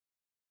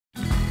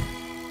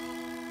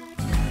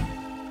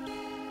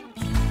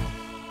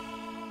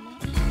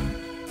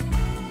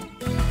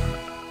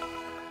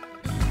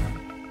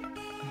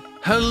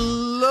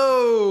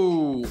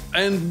Hello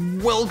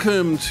and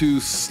welcome to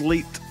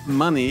Slate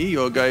Money,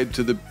 your guide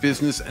to the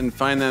business and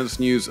finance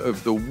news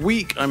of the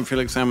week. I'm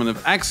Felix Salmon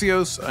of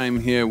Axios.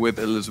 I'm here with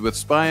Elizabeth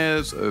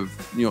Spires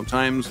of New York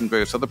Times and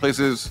various other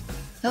places.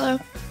 Hello.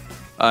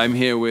 I'm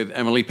here with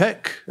Emily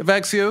Peck of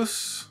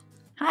Axios.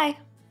 Hi.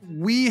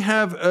 We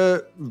have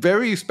a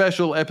very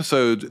special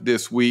episode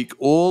this week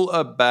all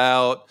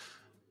about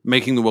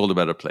making the world a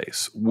better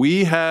place.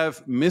 We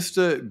have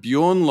Mr.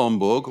 Bjorn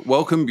Lomborg.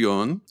 Welcome,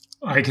 Bjorn.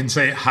 I can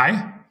say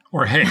hi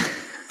or hey.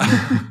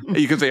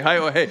 You can say hi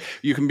or hey.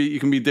 You can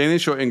be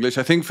Danish or English.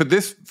 I think for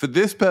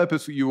this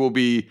purpose, you will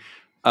be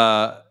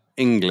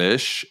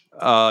English.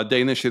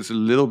 Danish is a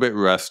little bit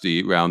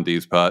rusty around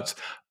these parts.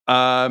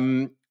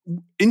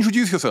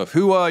 Introduce yourself.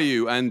 Who are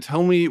you? And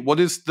tell me, what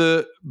is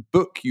the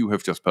book you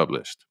have just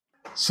published?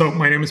 So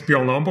my name is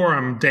Bjorn Lomborg.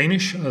 I'm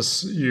Danish,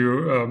 as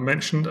you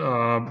mentioned,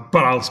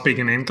 but I'll speak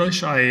in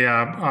English.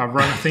 I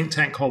run a think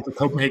tank called the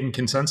Copenhagen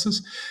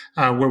Consensus,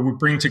 where we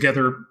bring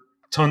together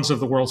tons of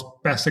the world's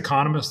best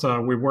economists.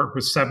 We work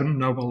with 7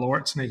 Nobel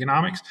laureates in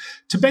economics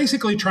to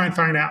basically try and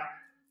find out,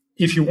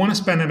 if you want to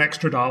spend an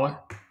extra dollar,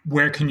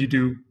 where can you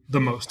do the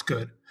most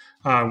good?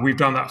 We've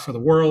done that for the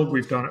world.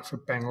 We've done it for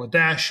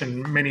Bangladesh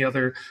and many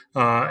other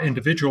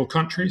individual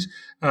countries.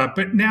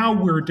 But now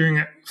we're doing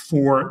it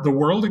for the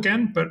world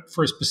again, but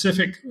for a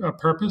specific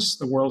purpose.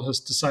 The world has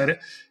decided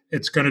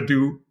it's going to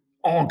do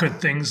all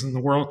good things in the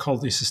world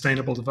called the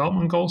Sustainable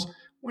Development Goals.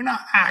 We're not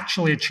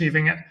actually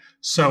achieving it.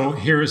 So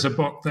here is a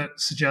book that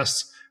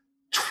suggests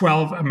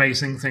 12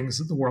 amazing things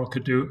that the world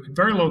could do at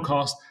very low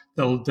cost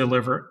that'll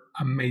deliver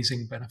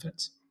amazing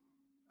benefits.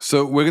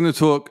 So we're going to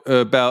talk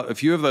about a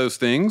few of those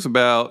things,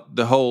 about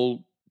the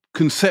whole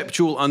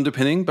conceptual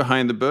underpinning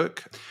behind the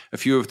book, a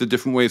few of the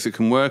different ways it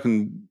can work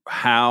and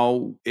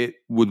how it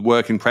would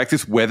work in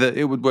practice, whether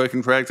it would work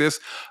in practice.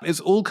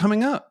 It's all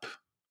coming up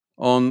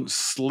on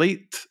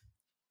Slate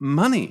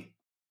Money.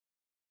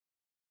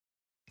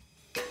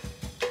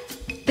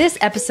 This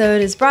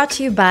episode is brought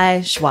to you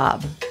by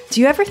Schwab.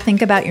 Do you ever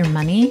think about your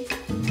money?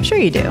 I'm sure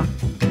you do.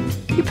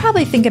 You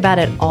probably think about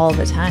it all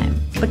the time.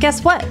 But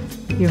guess what?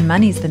 Your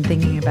money's been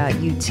thinking about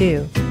you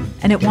too.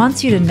 And it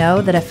wants you to know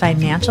that a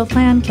financial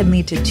plan can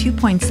lead to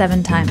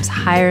 2.7 times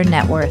higher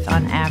net worth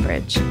on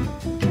average.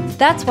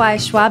 That's why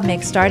Schwab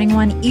makes starting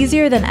one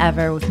easier than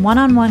ever with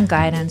one-on-one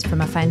guidance from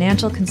a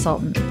financial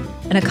consultant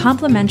and a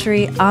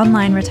complimentary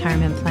online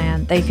retirement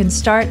plan that you can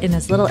start in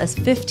as little as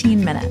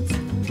 15 minutes.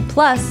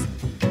 Plus,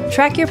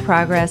 track your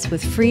progress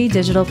with free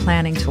digital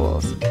planning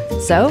tools.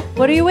 So,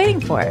 what are you waiting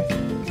for?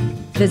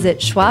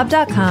 Visit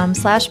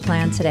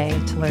schwab.com/plan today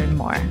to learn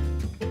more.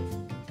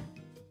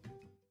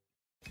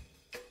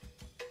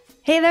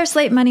 Hey there,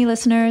 Slate Money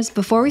listeners.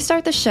 Before we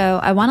start the show,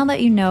 I want to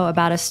let you know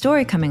about a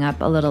story coming up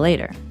a little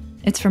later.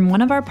 It's from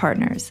one of our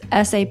partners,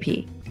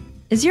 SAP.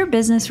 Is your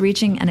business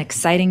reaching an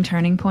exciting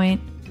turning point?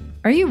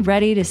 Are you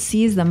ready to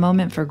seize the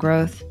moment for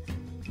growth?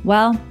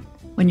 Well,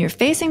 when you're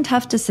facing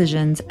tough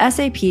decisions,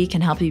 SAP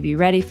can help you be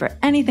ready for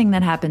anything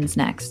that happens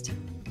next.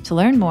 To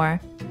learn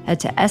more, head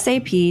to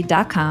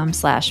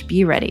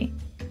sap.com/be-ready.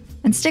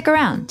 And stick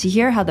around to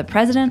hear how the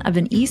president of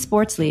an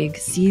esports league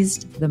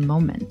seized the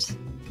moment.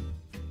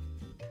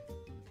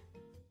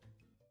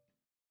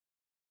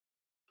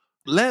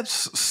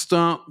 Let's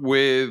start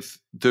with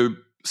the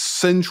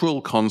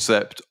central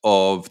concept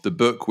of the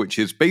book, which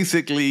is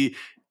basically,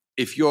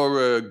 if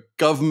you're a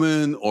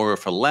government or a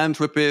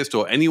philanthropist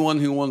or anyone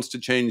who wants to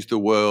change the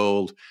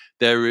world,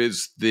 there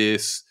is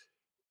this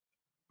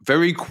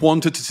very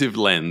quantitative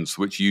lens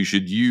which you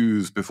should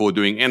use before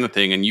doing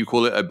anything, and you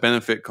call it a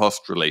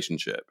benefit-cost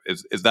relationship.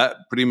 Is that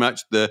pretty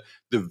much the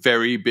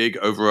very big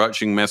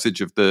overarching message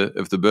of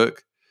the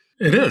book?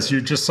 It is. You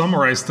just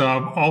summarized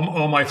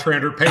all my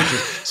 300 pages.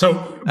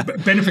 So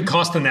benefit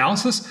cost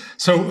analysis.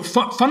 So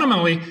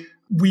fundamentally,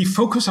 we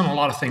focus on a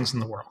lot of things in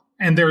the world,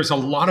 and there's a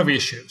lot of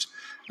issues.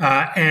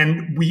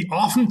 And we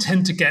often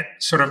tend to get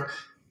sort of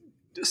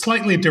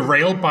slightly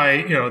derailed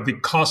by the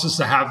causes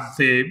that have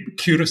the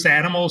cutest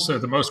animals or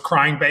the most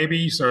crying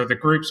babies or the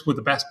groups with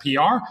the best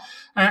PR.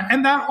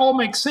 And that all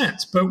makes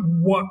sense. But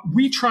what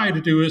we try to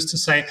do is to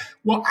say,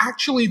 well,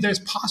 actually, there's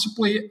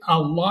possibly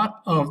a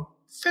lot of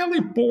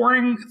fairly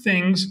boring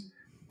things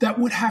that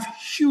would have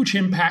huge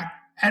impact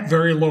at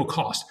very low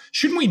cost.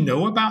 Shouldn't we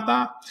know about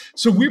that?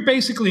 So we're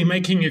basically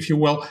making, if you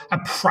will, a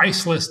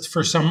price list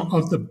for some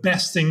of the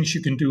best things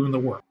you can do in the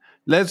world.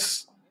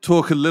 Let's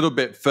talk a little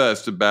bit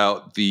first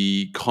about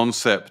the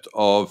concept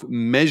of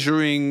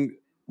measuring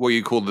what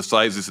you call the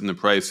sizes and the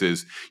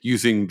prices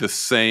using the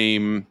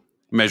same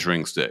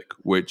measuring stick,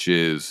 which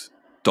is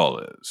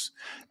dollars.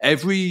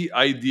 Every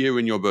idea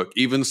in your book,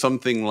 even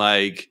something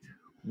like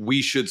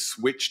we should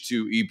switch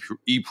to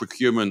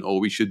e-procurement or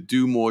we should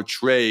do more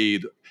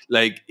trade,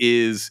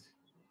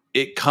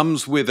 it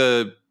comes with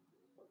a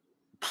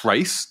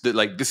price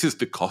that this is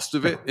the cost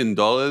of it in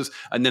dollars,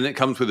 and then it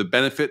comes with a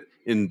benefit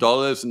in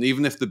dollars. And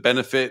even if the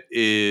benefit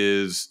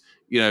is,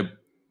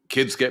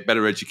 kids get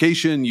better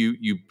education,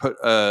 you put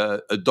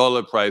a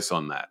dollar price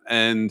on that.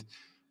 And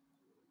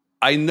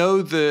I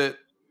know that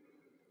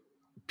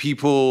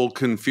people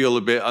can feel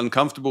a bit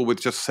uncomfortable with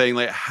just saying,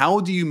 like, how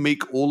do you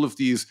make all of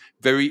these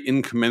very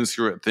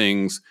incommensurate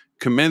things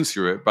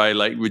commensurate by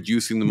like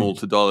reducing them all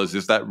to dollars?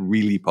 Is that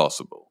really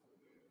possible?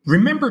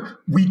 Remember,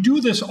 we do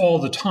this all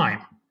the time.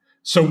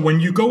 So when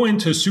you go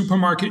into a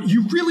supermarket,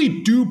 you really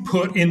do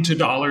put into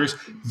dollars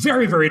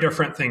very, very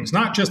different things,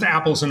 not just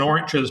apples and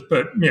oranges,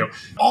 but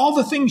all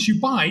the things you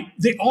buy,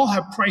 they all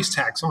have price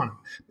tags on them.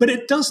 But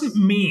it doesn't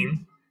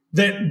mean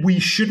that we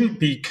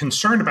shouldn't be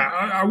concerned about,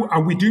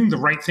 are we doing the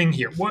right thing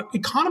here? What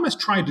economists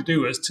try to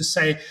do is to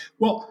say,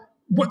 well,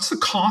 what's the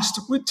cost?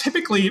 Well,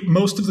 typically,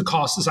 most of the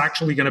cost is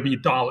actually going to be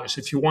dollars.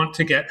 If you want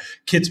to get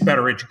kids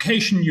better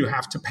education, you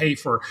have to pay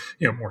for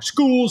more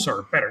schools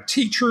or better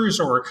teachers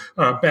or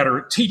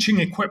better teaching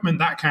equipment,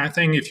 that kind of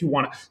thing. If you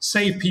want to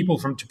save people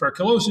from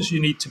tuberculosis,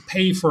 you need to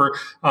pay for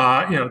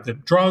the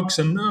drugs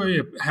and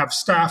have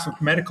staff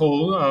of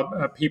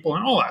medical people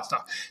and all that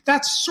stuff.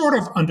 That's sort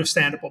of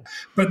understandable.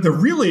 But the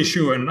real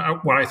issue, and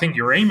what I think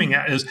you're aiming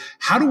at, is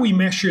how do we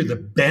measure the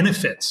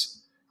benefits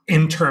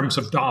in terms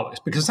of dollars?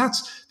 Because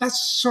that's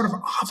sort of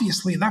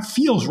obviously, that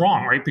feels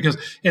wrong, right? Because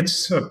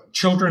it's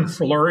children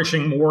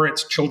flourishing more,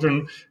 it's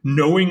children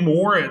knowing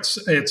more, it's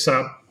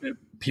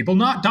people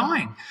not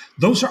dying.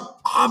 Those are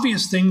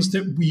obvious things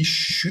that we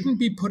shouldn't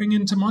be putting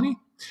into money.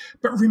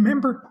 But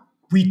remember,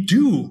 we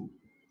do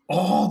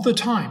all the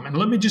time. And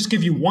let me just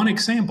give you one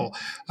example.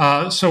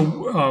 When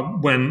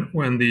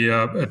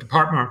the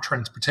Department of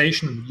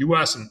Transportation in the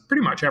US and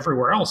pretty much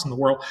everywhere else in the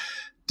world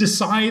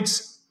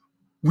decides,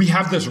 we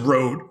have this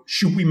road,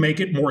 should we make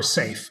it more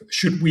safe?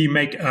 Should we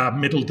make a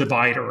middle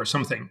divider or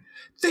something?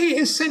 They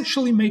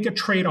essentially make a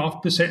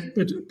trade-off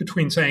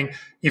between saying,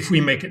 if we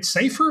make it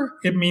safer,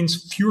 it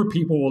means fewer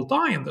people will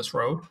die in this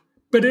road,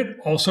 but it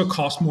also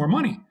costs more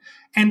money.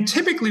 And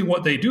typically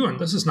what they do, and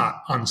this is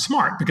not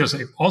unsmart because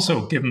they've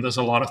also given this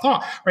a lot of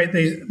thought, right?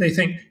 They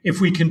think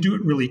if we can do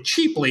it really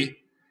cheaply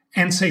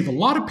and save a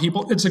lot of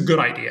people, it's a good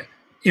idea.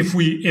 If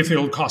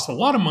it'll cost a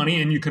lot of money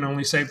and you can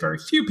only save very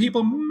few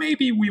people,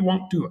 maybe we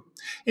won't do it.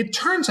 It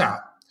turns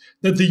out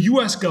that the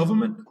US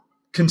government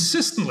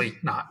consistently,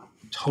 not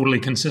totally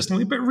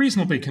consistently, but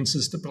reasonably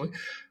consistently.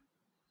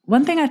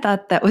 One thing I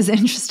thought that was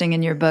interesting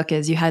in your book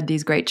is you had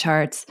these great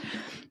charts,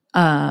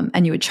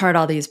 and you would chart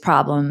all these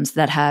problems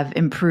that have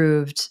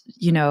improved,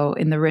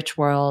 in the rich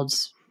world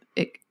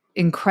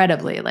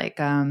incredibly, like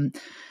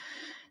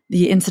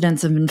the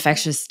incidence of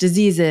infectious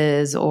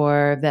diseases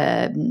or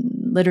the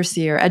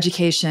literacy or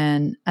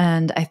education.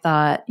 And I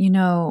thought,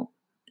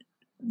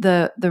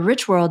 the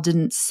rich world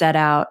didn't set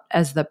out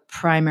as the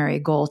primary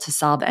goal to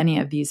solve any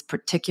of these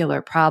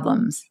particular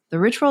problems. The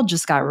rich world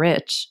just got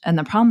rich and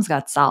the problems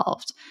got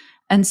solved.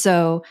 And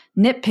so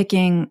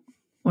nitpicking,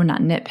 or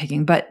not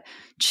nitpicking, but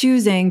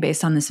choosing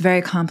based on this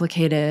very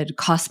complicated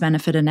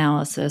cost-benefit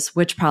analysis,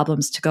 which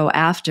problems to go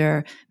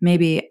after,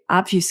 maybe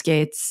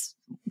obfuscates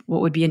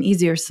what would be an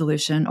easier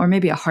solution or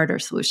maybe a harder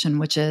solution,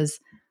 which is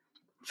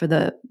for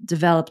the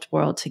developed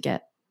world to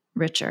get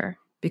richer,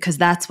 because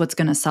that's what's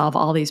going to solve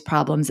all these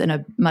problems in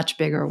a much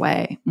bigger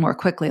way more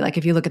quickly. Like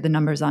if you look at the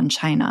numbers on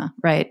China,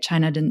 right?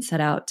 China didn't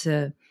set out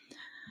to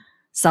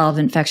solve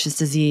infectious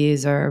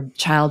disease or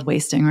child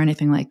wasting or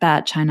anything like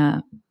that.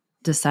 China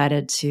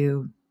decided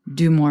to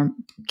do more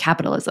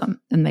capitalism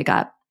and they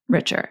got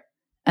richer.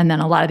 And then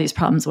a lot of these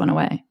problems went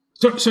away.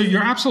 So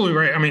you're absolutely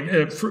right. I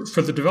mean,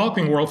 for the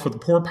developing world, for the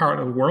poor part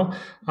of the world,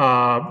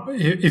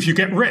 if you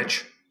get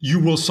rich, you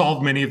will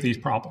solve many of these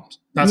problems.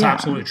 That's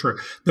absolutely true.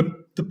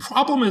 The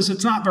problem is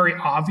it's not very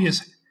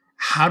obvious.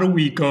 How do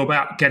we go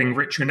about getting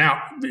richer?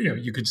 Now,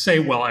 you could say,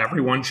 well,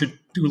 everyone should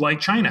do like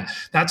China.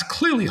 That's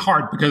clearly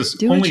hard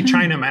because only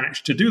China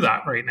managed to do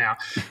that right now.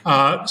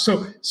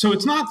 So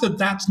it's not that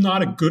that's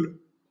not a good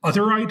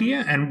other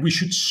idea. And we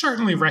should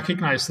certainly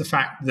recognize the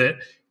fact that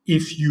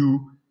if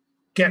you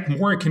get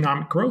more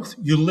economic growth,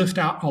 you lift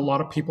out a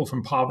lot of people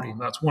from poverty. And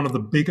that's one of the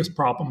biggest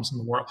problems in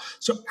the world.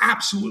 So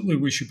absolutely,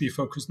 we should be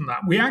focused on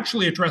that. We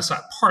actually address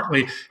that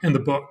partly in the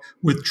book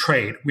with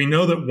trade. We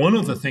know that one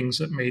of the things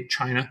that made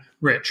China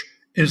rich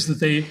is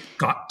that they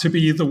got to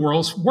be the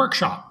world's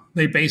workshop.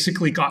 They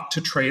basically got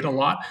to trade a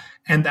lot.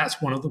 And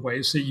that's one of the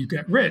ways that you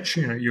get rich.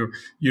 You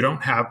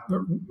don't have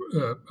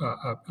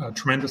a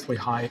tremendously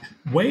high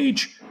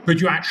wage,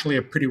 but you actually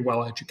have pretty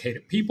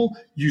well-educated people.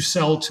 You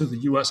sell to the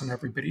US and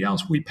everybody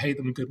else. We pay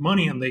them good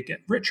money and they get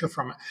richer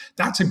from it.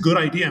 That's a good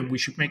idea. And we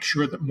should make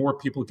sure that more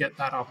people get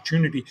that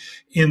opportunity.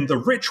 In the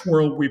rich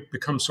world, we've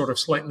become sort of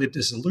slightly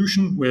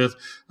disillusioned with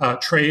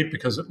trade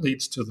because it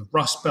leads to the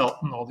Rust Belt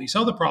and all these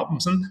other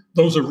problems. And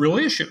those are real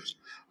issues.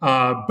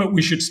 But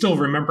we should still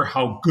remember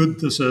how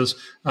good this is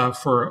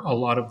for a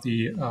lot of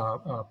the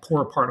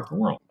poorer part of the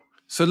world.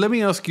 So let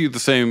me ask you the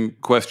same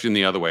question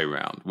the other way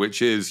around,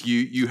 which is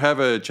you have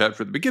a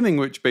chapter at the beginning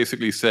which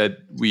basically said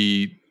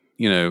we,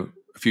 a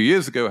few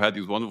years ago had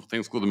these wonderful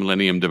things called the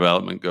Millennium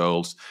Development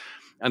Goals,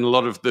 and a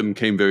lot of them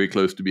came very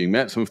close to being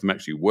met. Some of them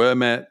actually were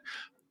met.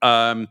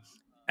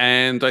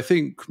 And I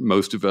think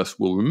most of us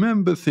will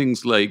remember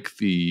things like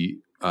the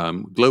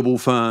Global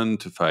Fund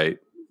to fight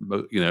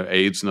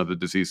AIDS and other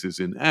diseases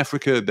in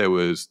Africa. There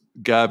was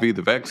Gavi,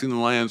 the Vaccine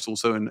Alliance,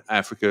 also in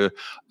Africa.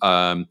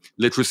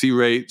 Literacy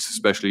rates,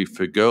 especially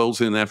for girls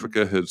in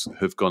Africa,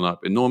 have gone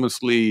up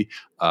enormously.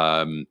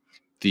 The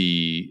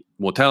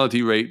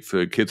mortality rate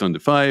for kids under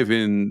 5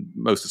 in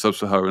most of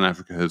sub-Saharan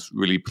Africa has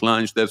really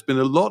plunged. There's been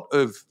a lot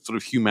of sort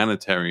of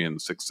humanitarian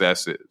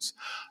successes.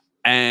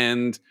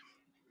 And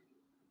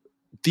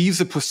these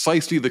are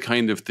precisely the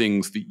kind of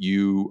things that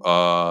you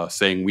are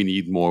saying we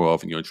need more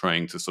of, and you're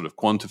trying to sort of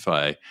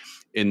quantify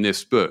in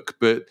this book.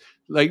 But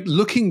like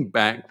looking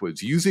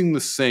backwards, using the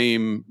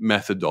same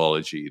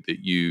methodology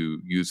that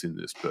you use in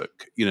this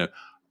book,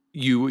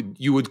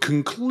 you would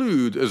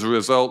conclude as a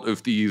result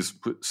of these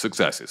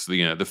successes,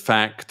 the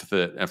fact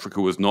that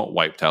Africa was not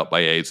wiped out by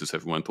AIDS as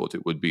everyone thought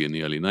it would be in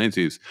the early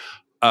 90s,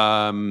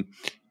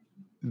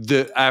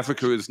 that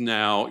Africa is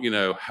now,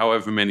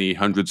 however many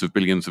hundreds of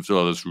billions of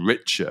dollars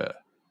richer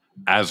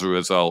as a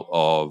result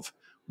of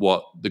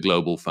what the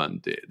Global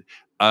Fund did.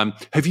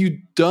 Have you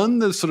done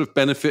the sort of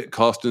benefit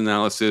cost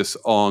analysis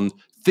on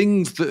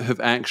things that have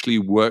actually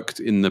worked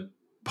in the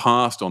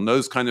past, on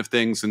those kind of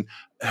things? And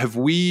have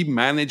we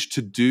managed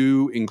to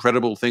do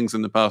incredible things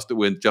in the past that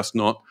we're just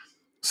not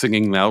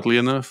singing loudly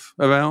enough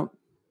about?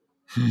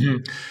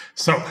 Mm-hmm.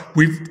 So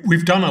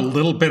we've done a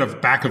little bit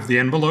of back of the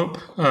envelope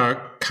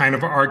kind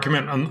of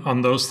argument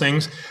on those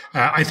things.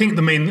 I think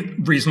the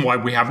main reason why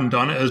we haven't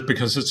done it is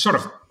because it's sort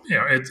of,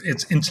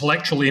 it's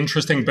intellectually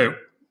interesting, but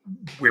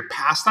we're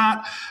past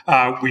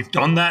that. We've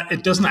done that.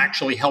 It doesn't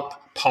actually help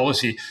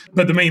policy.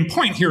 But the main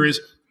point here is,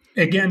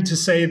 again, to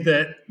say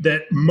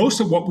that most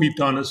of what we've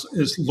done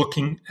is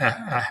looking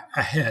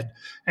ahead.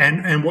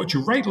 And what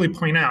you rightly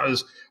point out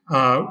is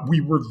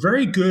we were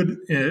very good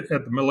at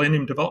the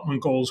Millennium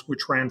Development Goals,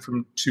 which ran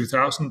from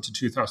 2000 to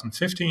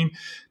 2015,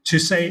 to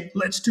say,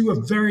 let's do a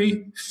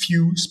very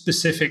few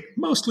specific,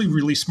 mostly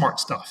really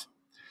smart stuff.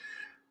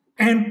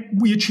 And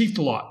we achieved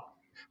a lot.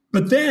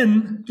 But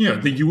then,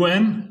 the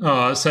UN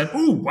said,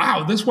 oh,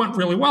 wow, this went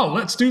really well.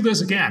 Let's do this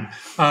again.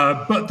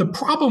 But the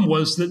problem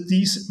was that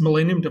these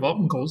Millennium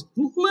Development Goals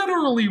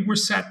literally were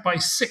set by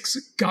 6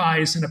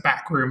 guys in a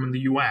back room in the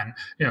UN,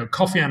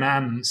 Kofi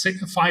Annan and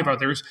 5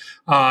 others.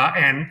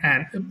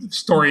 And the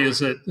story is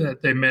that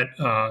they met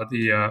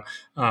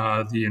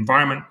the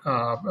environment,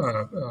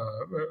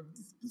 the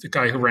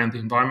guy who ran the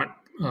environment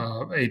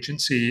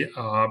agency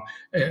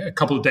a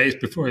couple of days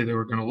before they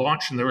were going to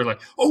launch, and they were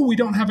like, oh, we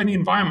don't have any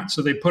environment,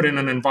 so they put in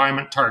an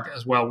environment target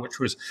as well, which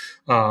was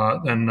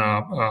then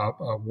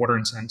water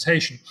and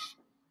sanitation.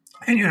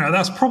 And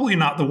that's probably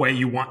not the way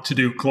you want to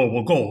do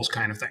global goals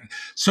kind of thing.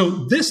 So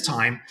this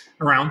time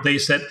around, they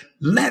said,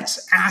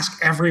 let's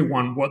ask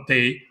everyone what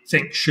they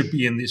think should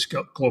be in these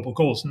global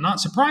goals. And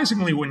not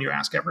surprisingly, when you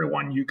ask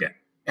everyone, you get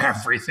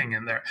everything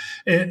in there.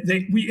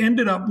 We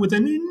ended up with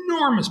an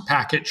enormous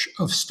package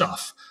of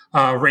stuff,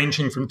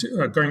 ranging from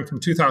going from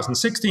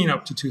 2016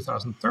 up to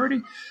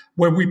 2030,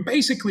 where we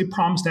basically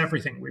promised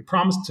everything. We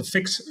promised to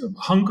fix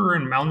hunger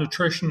and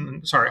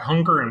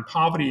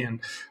poverty and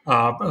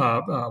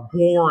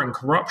war and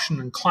corruption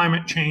and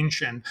climate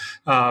change and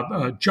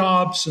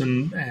jobs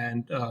and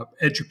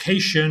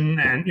education,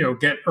 and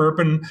get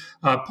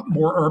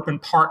more urban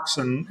parks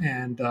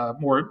and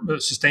more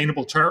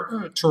sustainable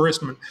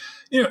tourism.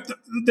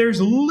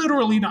 There's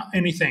literally not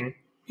anything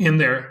in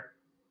there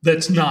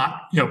that's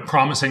not,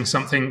 promising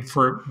something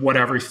for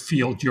whatever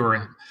field you're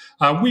in.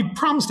 We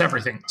promised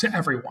everything to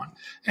everyone.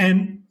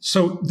 And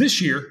so this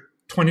year,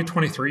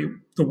 2023,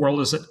 the world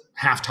is at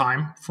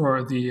halftime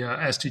for the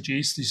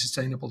SDGs, the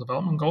Sustainable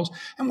Development Goals,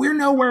 and we're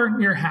nowhere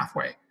near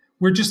halfway.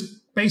 We're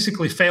just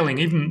basically failing.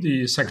 Even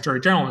the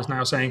Secretary General is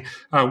now saying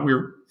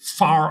we're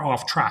far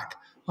off track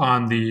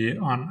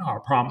on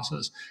our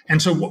promises.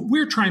 And so what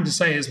we're trying to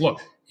say is,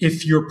 look,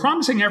 if you're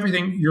promising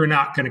everything, you're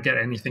not going to get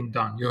anything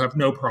done. You have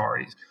no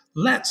priorities.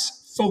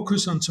 Let's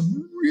focus on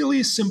some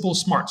really simple,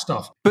 smart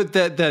stuff. But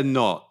they're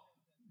not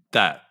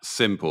that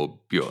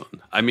simple, Bjorn.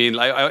 I mean,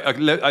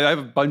 I have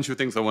a bunch of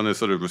things I want to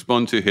sort of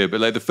respond to here,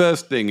 but the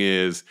first thing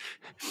is,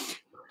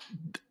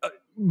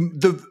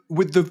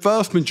 with the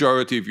vast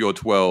majority of your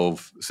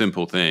 12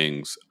 simple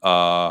things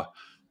are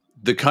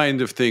the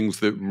kind of things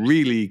that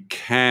really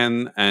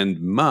can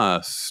and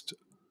must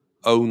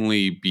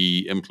only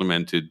be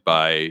implemented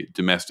by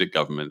domestic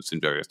governments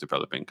in various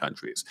developing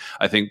countries.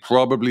 I think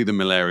probably the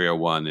malaria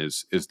one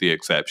is the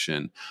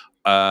exception.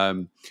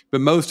 But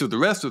most of the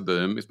rest of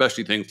them,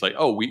 especially things like,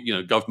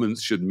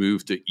 governments should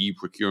move to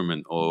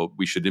e-procurement, or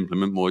we should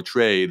implement more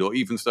trade, or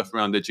even stuff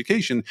around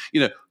education,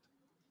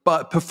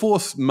 but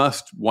perforce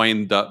must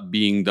wind up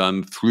being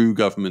done through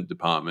government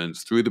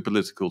departments, through the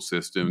political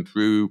system,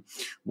 through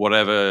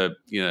whatever,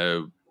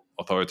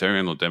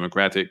 authoritarian or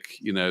democratic,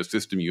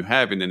 system you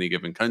have in any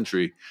given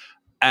country.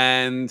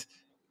 And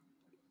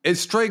it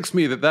strikes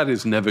me that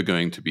is never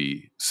going to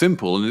be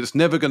simple, and it's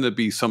never going to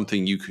be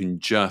something you can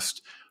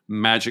just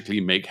magically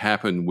make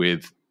happen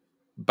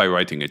by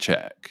writing a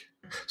check.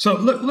 So,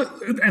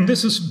 and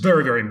this is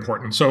very, very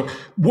important. So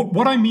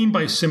what I mean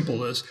by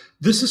simple is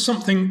this is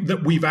something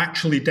that we've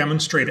actually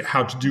demonstrated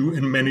how to do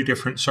in many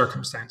different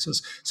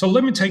circumstances. So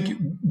let me take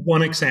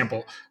one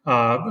example,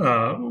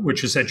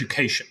 which is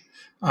education.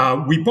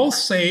 We both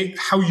say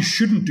how you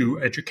shouldn't do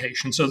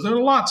education. So there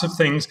are lots of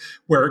things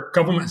where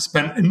government has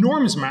spent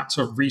enormous amounts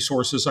of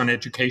resources on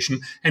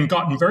education and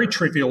gotten very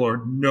trivial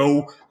or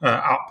no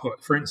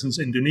output. For instance,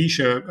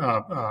 Indonesia,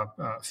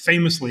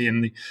 famously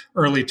in the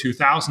early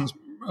 2000s,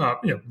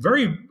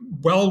 very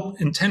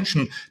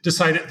well-intentioned,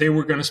 decided they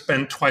were going to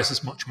spend twice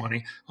as much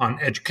money on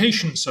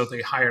education. So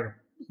they hired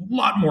a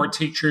lot more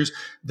teachers.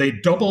 They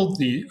doubled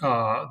the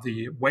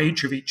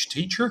wage of each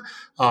teacher,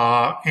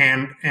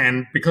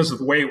 and because of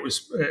the way it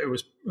was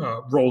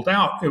rolled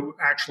out, it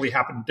actually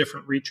happened in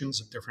different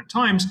regions at different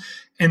times.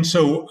 And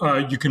so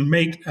you can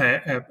make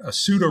a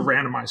pseudo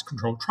randomized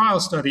controlled trial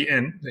study,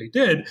 and they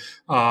did.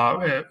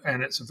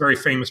 And it's a very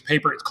famous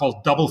paper. It's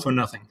called Double for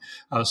Nothing.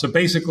 So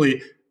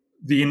basically,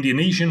 the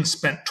Indonesians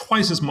spent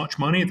twice as much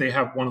money. They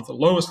have one of the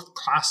lowest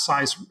class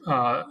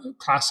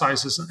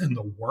sizes in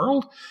the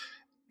world.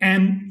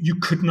 And you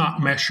could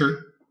not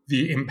measure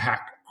the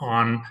impact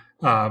on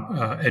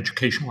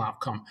educational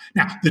outcome.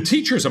 Now, the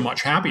teachers are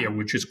much happier,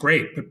 which is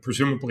great, but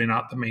presumably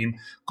not the main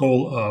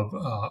goal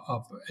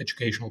of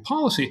educational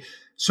policy.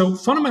 So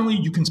fundamentally,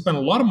 you can spend a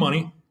lot of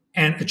money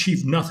and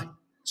achieve nothing.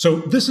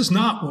 So this is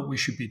not what we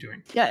should be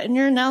doing. Yeah, in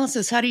your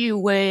analysis, how do you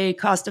weigh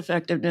cost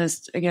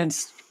effectiveness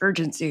against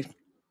urgency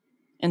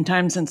and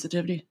time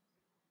sensitivity?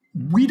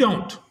 We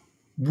don't.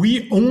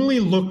 We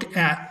only look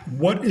at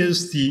what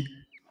is the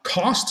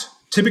cost.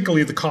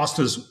 Typically, the cost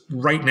is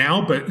right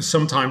now, but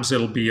sometimes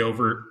it'll be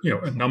over,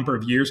 a number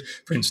of years.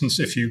 For instance,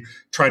 if you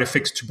try to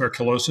fix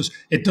tuberculosis,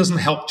 it doesn't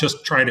help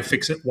just try to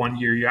fix it 1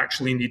 year. You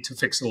actually need to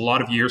fix it a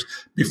lot of years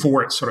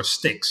before it sort of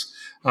sticks.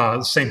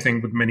 The same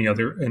thing with many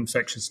other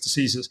infectious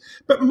diseases.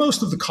 But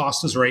most of the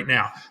cost is right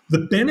now. The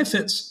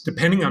benefits,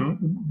 depending on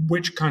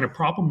which kind of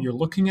problem you're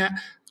looking at,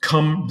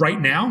 come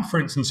right now. For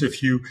instance,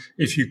 if you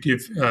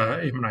give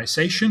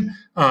immunization,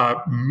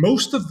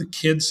 most of the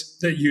kids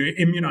that you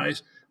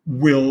immunize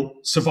will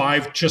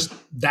survive just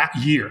that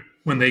year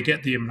when they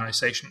get the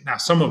immunization. Now,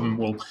 some of them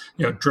will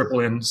dribble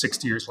in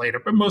 60 years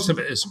later, but most of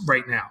it is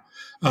right now.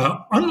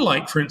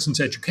 Unlike, for instance,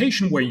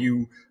 education, where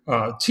you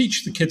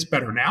teach the kids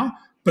better now,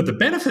 but the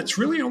benefits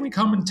really only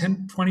come in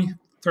 10, 20,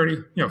 30,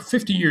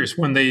 50 years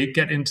when they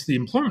get into the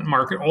employment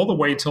market, all the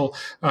way till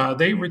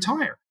they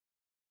retire.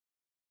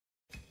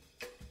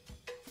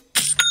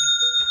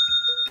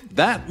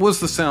 That was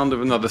the sound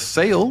of another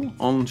sale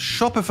on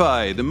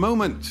Shopify. The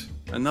moment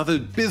another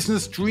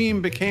business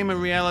dream became a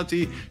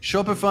reality,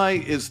 Shopify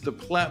is the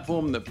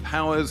platform that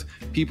powers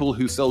people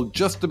who sell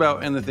just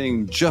about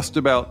anything, just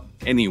about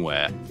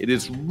anywhere. It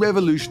is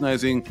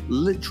revolutionizing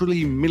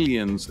literally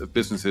millions of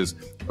businesses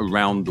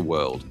around the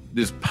world. It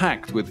is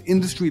packed with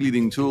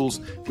industry-leading tools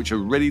which are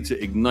ready to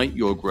ignite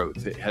your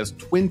growth. It has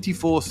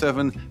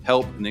 24/7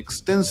 help, an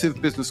extensive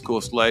business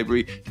course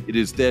library. It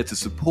is there to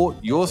support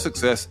your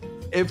success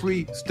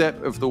every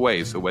step of the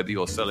way. So whether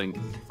you're selling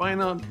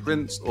fine art,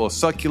 prints, or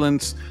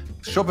succulents,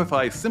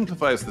 Shopify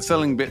simplifies the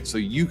selling bit so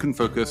you can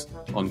focus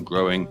on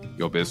growing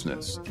your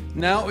business.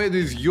 Now it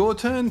is your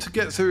turn to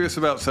get serious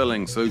about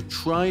selling, so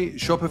try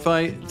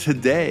Shopify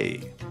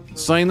today.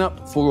 Sign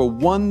up for a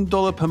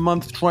 $1 per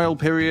month trial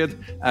period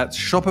at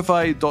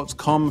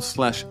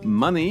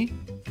shopify.com/money,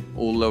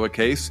 all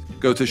lowercase.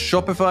 Go to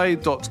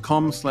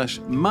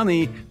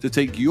shopify.com/money to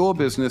take your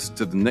business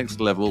to the next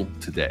level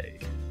today.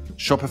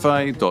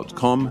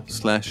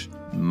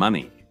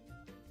 Shopify.com/money.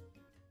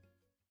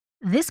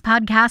 This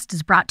podcast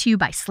is brought to you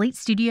by Slate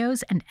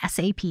Studios and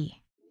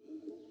SAP.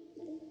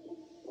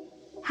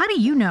 How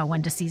do you know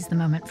when to seize the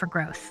moment for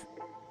growth?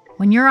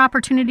 When your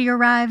opportunity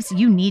arrives,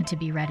 you need to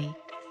be ready.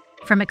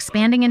 From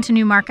expanding into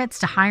new markets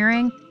to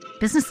hiring,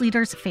 business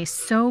leaders face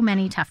so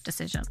many tough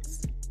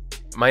decisions.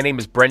 My name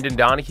is Brendan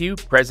Donahue,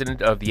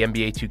 president of the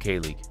NBA 2K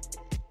League.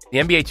 The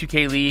NBA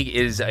 2K League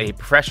is a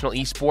professional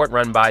esport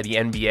run by the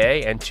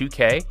NBA and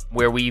 2K,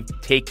 where we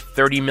take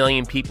 30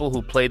 million people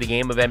who play the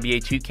game of NBA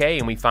 2K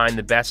and we find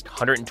the best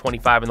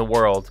 125 in the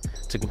world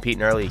to compete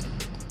in our league.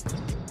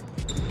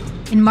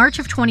 In March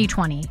of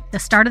 2020, the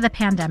start of the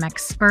pandemic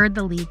spurred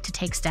the league to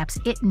take steps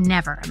it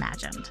never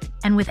imagined.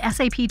 And with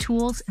SAP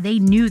tools, they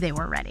knew they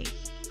were ready.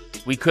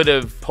 We could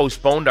have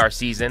postponed our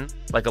season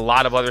like a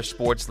lot of other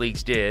sports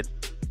leagues did.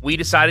 We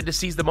decided to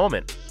seize the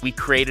moment. We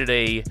created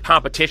a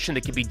competition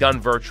that could be done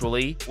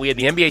virtually. We had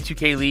the NBA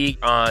 2K League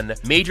on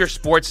major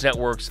sports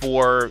networks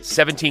for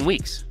 17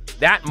 weeks.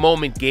 That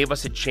moment gave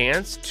us a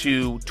chance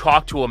to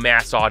talk to a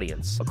mass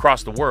audience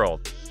across the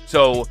world.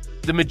 So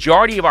the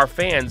majority of our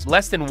fans,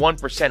 less than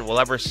 1%, will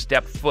ever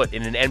step foot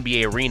in an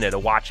NBA arena to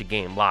watch a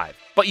game live.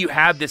 But you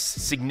have this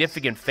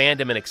significant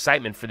fandom and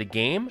excitement for the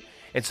game,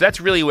 and so that's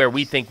really where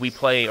we think we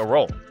play a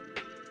role.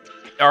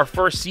 Our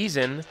first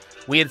season,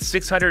 we had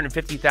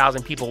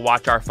 650,000 people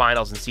watch our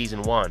finals in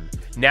season 1.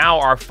 Now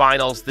our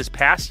finals this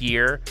past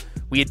year,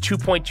 we had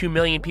 2.2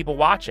 million people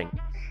watching.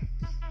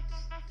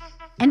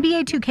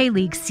 NBA 2K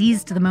League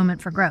seized the moment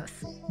for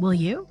growth. Will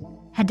you?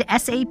 Head to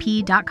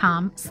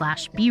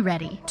sap.com/be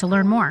ready to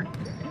learn more.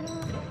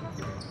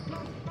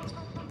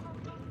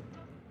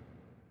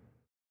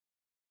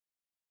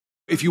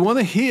 If you want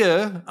to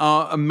hear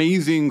our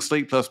amazing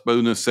Slate Plus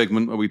bonus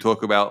segment where we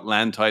talk about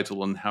land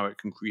title and how it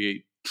can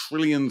create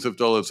trillions of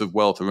dollars of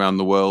wealth around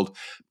the world,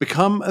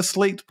 become a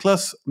Slate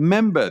Plus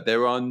member.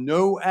 There are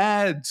no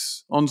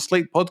ads on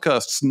Slate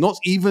podcasts, not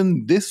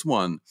even this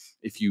one.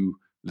 If you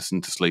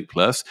listen to Slate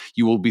Plus,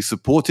 you will be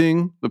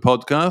supporting the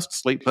podcast.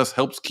 Slate Plus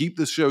helps keep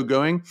this show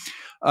going.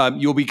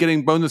 You'll be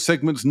getting bonus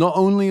segments not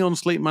only on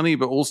Slate Money,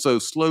 but also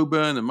Slow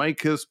Burn,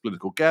 Amicus,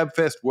 Political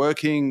Gabfest,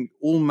 Working,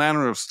 all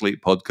manner of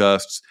Slate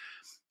podcasts.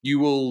 You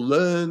will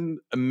learn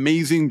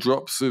amazing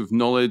drops of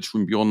knowledge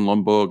from Bjorn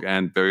Lomborg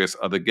and various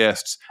other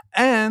guests.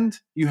 And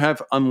you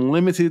have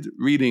unlimited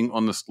reading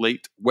on the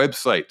Slate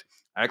website,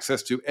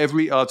 access to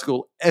every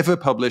article ever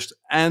published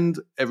and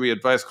every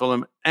advice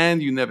column,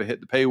 and you never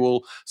hit the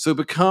paywall. So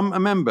become a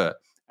member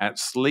at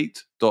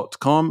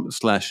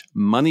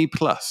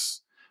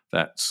slate.com/moneyplus.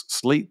 That's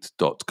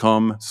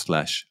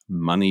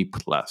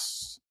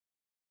slate.com/moneyplus.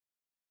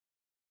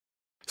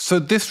 So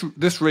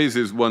this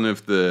raises one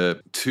of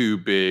the two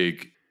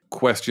big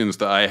questions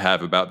that I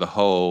have about the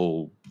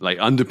whole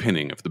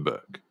underpinning of the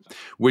book,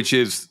 which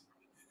is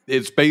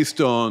it's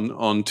based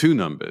on two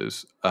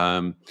numbers.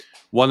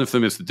 One of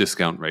them is the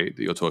discount rate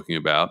that you're talking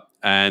about,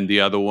 and the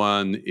other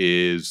one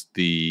is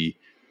the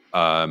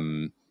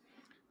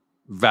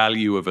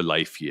value of a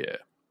life year.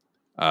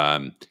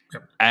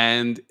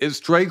 And it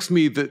strikes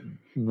me that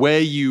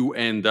where you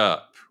end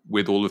up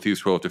with all of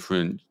these 12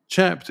 different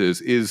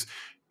chapters is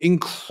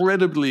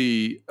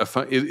incredibly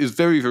is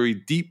very, very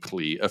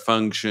deeply a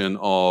function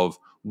of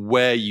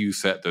where you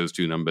set those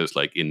two numbers,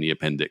 like in the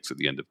appendix at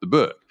the end of the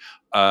book.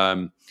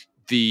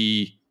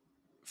 The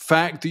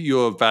fact that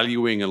you're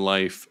valuing a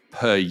life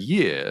per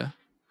year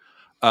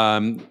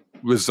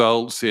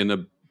results in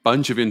a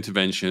bunch of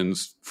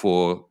interventions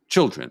for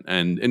children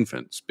and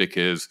infants,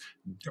 because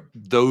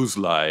those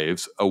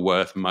lives are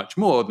worth much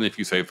more than if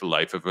you save the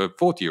life of a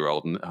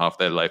 40-year-old and half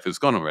their life is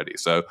gone already.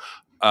 So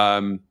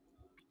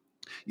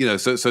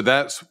so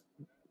that's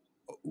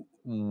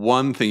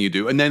one thing you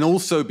do. And then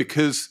also,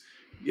 because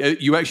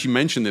you actually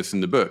mention this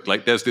in the book,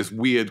 there's this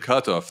weird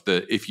cutoff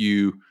that if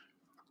you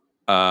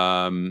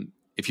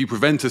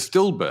prevent a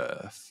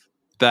stillbirth,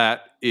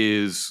 that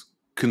is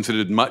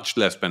considered much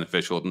less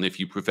beneficial than if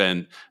you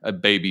prevent a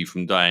baby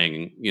from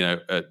dying,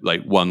 at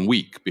 1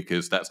 week,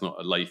 because that's not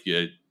a life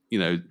year,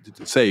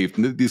 saved.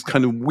 And these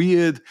kind of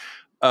weird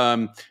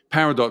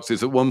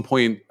paradoxes. At one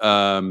point,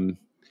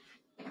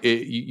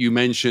 you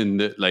mentioned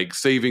that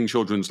saving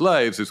children's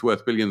lives is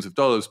worth billions of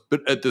dollars,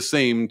 but at the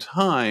same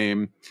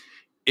time,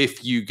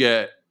 if you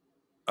get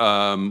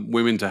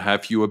women to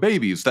have fewer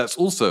babies, that's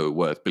also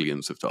worth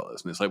billions of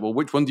dollars. And it's well,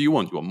 which one do you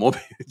want? Do you want more? Do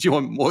you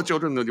want more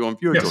children, or do you want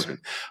fewer children?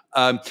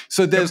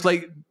 So there's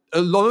a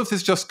lot of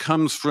this just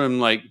comes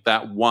from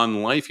that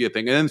one life year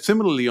thing. And then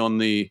similarly on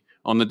the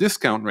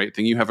discount rate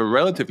thing, you have a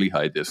relatively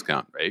high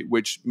discount rate,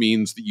 which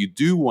means that you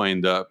do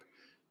wind up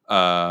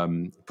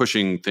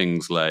pushing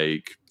things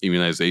like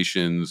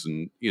immunizations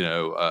and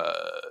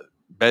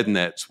bed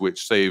nets,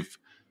 which save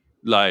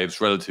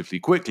lives relatively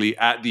quickly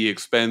at the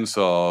expense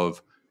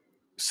of,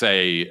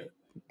 say,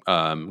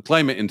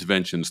 climate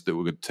interventions that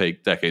would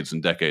take decades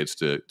and decades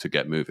to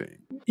get moving.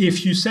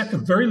 If you set a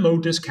very low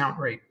discount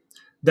rate,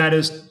 that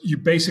is, you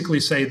basically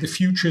say the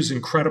future is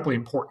incredibly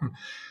important,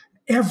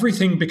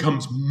 everything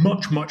becomes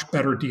much, much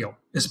better deal,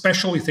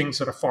 especially things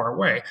that are far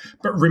away.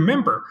 But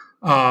remember,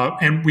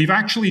 and we've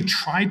actually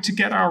tried to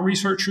get our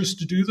researchers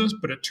to do this,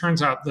 but it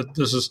turns out that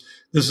this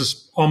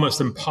is almost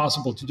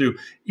impossible to do.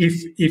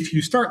 If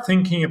you start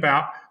thinking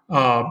about,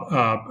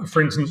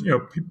 for instance,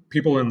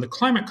 people in the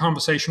climate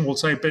conversation will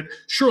say, but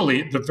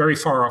surely the very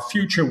far off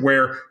future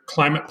where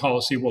climate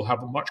policy will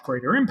have a much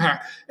greater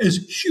impact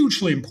is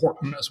hugely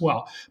important as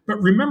well.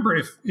 But remember,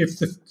 if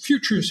the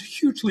future is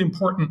hugely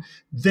important,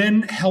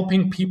 then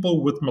helping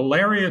people with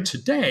malaria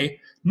today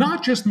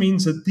not just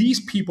means that these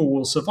people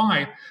will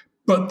survive,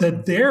 but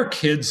that their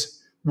kids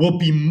will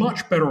be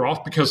much better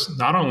off, because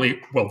not only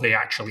will they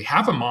actually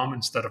have a mom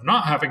instead of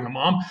not having a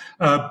mom,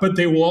 but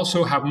they will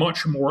also have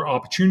much more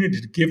opportunity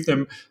to give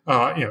them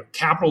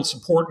capital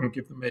support and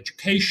give them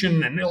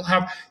education, and it'll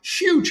have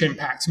huge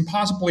impacts and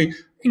possibly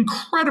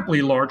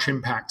incredibly large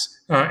impacts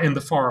in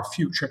the far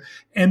future.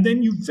 And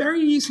then you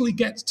very easily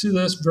get to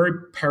this very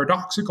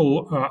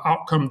paradoxical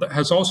outcome that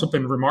has also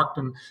been remarked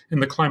in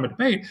the climate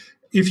debate.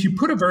 If you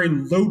put a very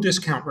low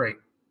discount rate,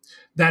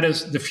 that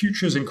is, the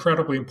future is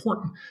incredibly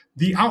important,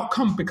 the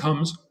outcome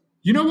becomes,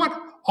 you know what?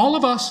 All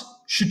of us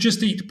should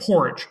just eat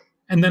porridge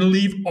and then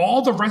leave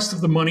all the rest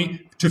of the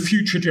money to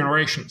future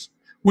generations,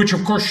 which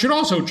of course should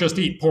also just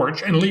eat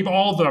porridge and leave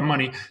all the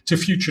money to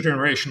future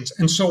generations,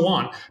 and so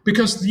on,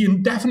 because the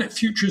indefinite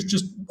future is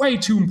just way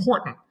too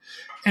important.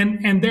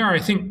 And there, I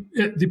think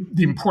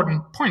the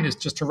important point is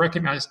just to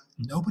recognize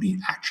nobody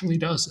actually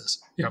does this.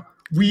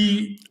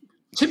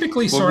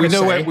 typically Well, sort of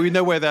say... we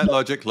know where that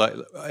logic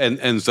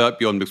ends up,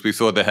 Bjorn, because we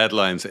saw the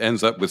headlines. It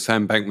ends up with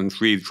Sam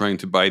Bankman-Fried trying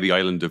to buy the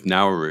island of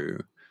Nauru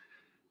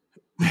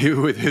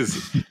with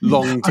his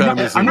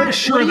long-termism. I'm not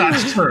sure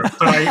that's true,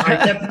 but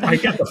I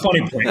get the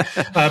funny point.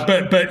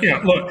 But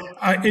yeah, look,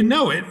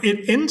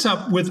 it ends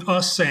up with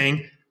us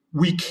saying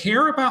we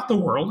care about the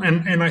world,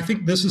 and I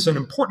think this is an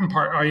important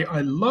part.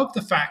 I love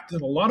the fact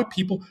that a lot of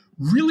people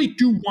really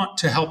do want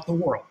to help the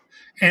world,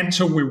 and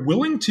so we're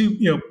willing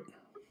to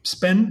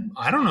spend,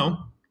 I don't know,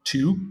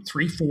 2,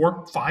 3,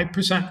 4,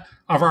 5%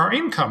 of our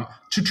income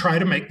to try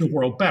to make the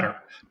world better.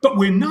 But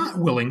we're not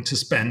willing to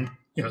spend,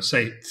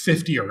 say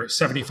 50 or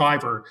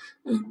 75 or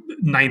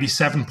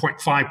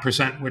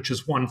 97.5%, which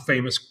is one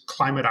famous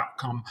climate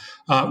outcome.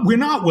 We're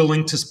not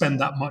willing to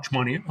spend that much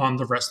money on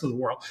the rest of the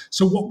world.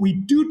 So what we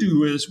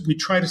do is we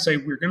try to say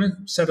we're going to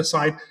set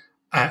aside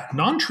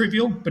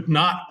non-trivial, but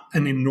not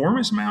an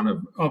enormous amount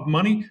of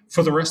money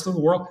for the rest of the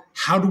world.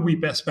 How do we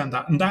best spend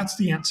that? And that's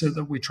the answer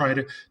that we try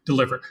to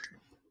deliver.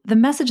 The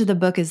message of the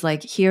book is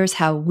like, here's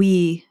how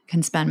we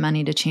can spend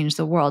money to change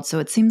the world. So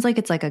it seems like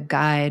it's like a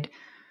guide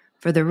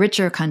for the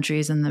richer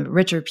countries and the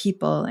richer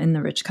people in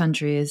the rich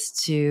countries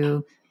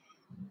to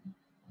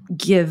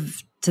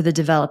give to the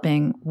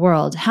developing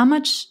world. How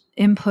much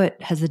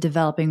input has the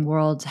developing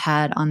world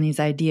had on these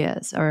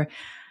ideas? Or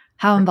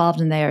how involved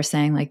in they are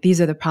saying, like,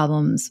 these are the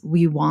problems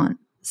we want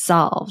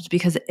solved?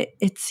 Because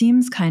it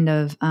seems kind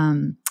of...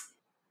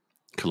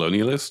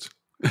 colonialist?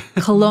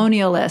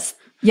 Colonialist.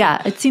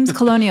 Yeah, it seems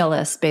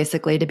colonialist,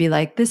 basically, to be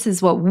like, this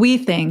is what we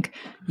think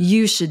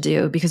you should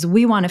do because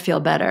we want to feel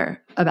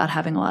better about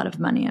having a lot of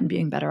money and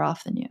being better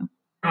off than you.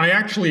 I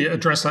actually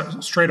address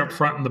that straight up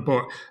front in the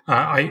book.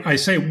 I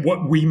say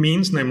what we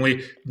means,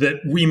 namely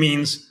that we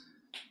means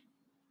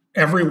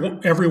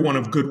everyone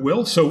of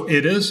goodwill. So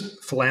it is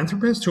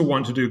philanthropists who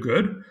want to do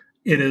good.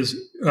 It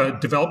is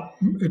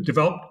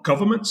developed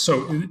governments,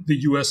 so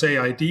the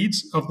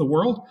USAIDs of the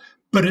world,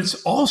 but it's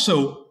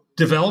also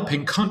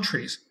developing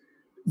countries.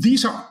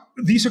 These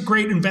are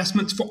great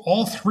investments for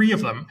all three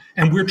of them,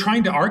 and we're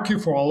trying to argue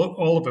for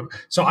all of them.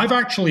 So I've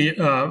actually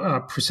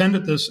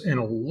presented this in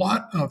a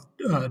lot of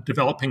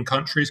developing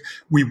countries.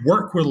 We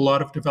work with a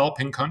lot of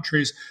developing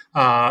countries.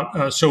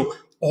 So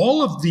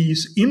all of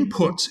these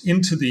inputs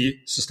into the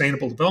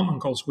Sustainable Development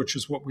Goals, which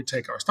is what we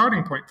take our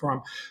starting point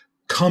from,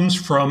 comes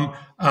from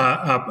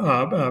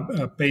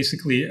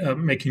basically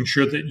making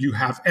sure that you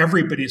have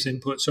everybody's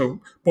input,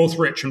 so both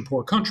rich and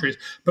poor countries.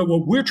 But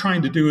what we're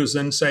trying to do is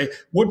then say,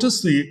 what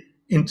does the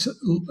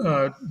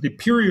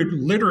period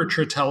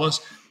literature tell us?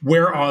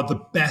 Where are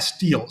the best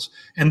deals?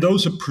 And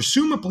those are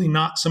presumably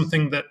not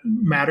something that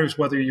matters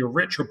whether you're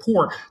rich or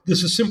poor.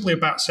 This is simply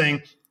about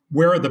saying,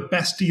 where are the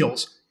best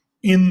deals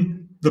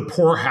in the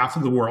poor half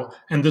of the world?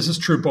 And this is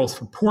true both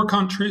for poor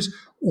countries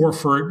or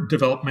for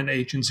development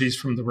agencies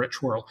from the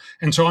rich world.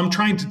 And so I'm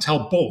trying to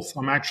tell both.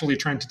 I'm actually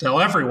trying to tell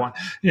everyone,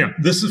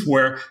 this is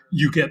where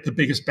you get the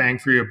biggest bang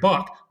for your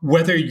buck,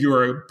 whether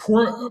you're a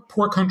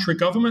poor country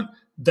government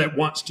that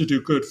wants to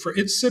do good for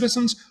its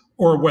citizens,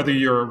 or whether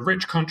you're a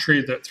rich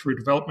country that through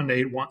development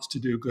aid wants to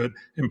do good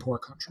in poor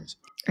countries.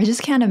 I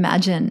just can't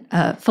imagine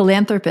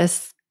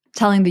philanthropists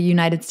telling the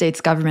United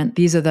States government,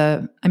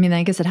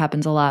 I guess it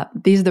happens a lot.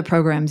 These are the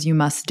programs you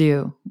must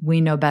do. We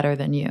know better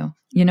than you.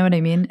 You know what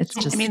I mean? It's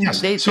just... They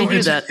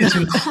do that. It's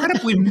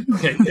incredibly...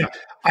 Okay, yeah.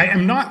 I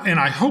am not, and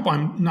I hope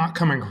I'm not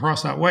coming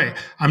across that way.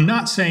 I'm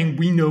not saying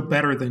we know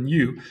better than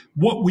you.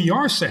 What we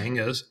are saying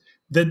is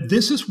that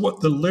this is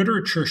what the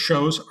literature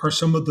shows are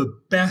some of the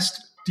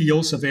best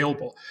deals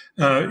available.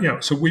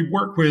 So we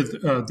work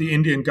with the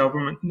Indian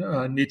government,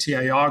 Niti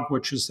Aayog,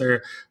 which is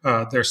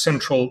their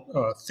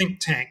central think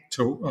tank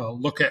to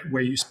look at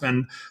where you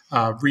spend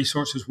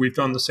resources. We've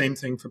done the same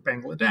thing for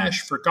Bangladesh,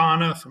 for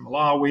Ghana, for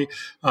Malawi,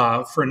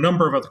 for a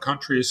number of other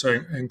countries,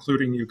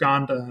 including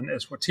Uganda and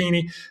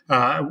Eswatini.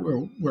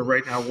 We're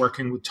right now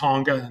working with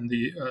Tonga and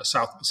the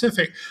South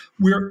Pacific.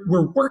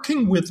 We're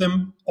working with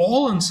them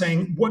all and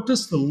saying, what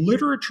does the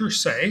literature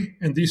say?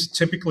 And these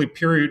typically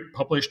period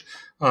published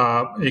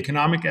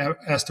economic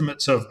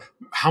estimates of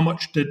how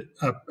much did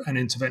an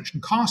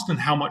intervention cost and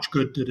how much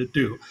good did it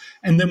do.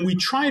 And then we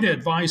try to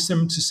advise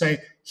them to say,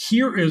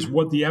 here is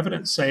what the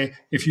evidence say.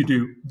 If you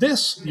do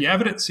this, the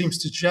evidence seems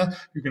to suggest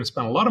you're going to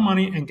spend a lot of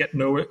money and get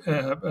no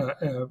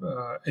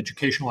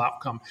educational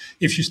outcome.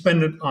 If you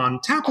spend it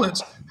on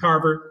tablets,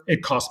 however,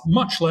 it costs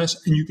much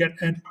less and you get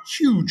a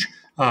huge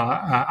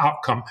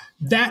outcome.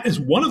 That is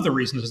one of the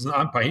reasons, it's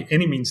not by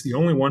any means the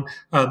only one,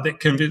 that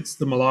convinced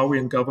the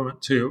Malawian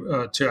government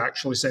to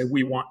actually say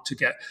we want to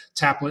get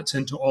tablets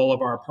into all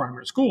of our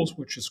primary schools,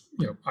 which is,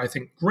 I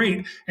think,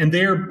 great. And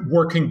they're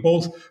working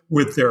both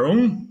with their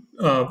own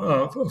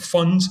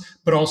funds,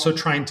 but also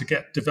trying to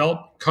get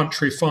developed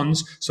country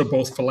funds, so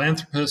both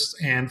philanthropists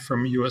and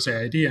from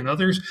USAID and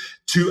others,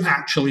 to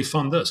actually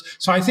fund this.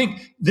 So I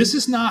think this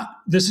is not.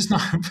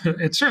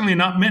 It's certainly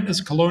not meant as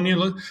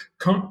colonial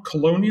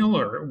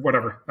or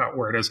whatever that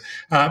word is.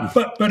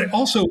 But it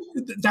also,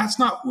 that's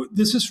not.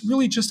 This is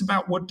really just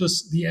about what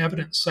does the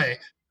evidence say.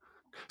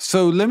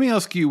 So let me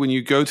ask you: when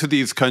you go to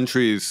these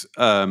countries,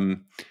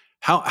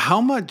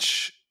 how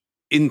much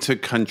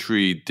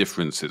inter-country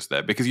difference is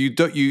there? Because you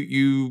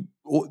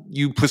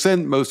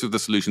present most of the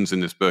solutions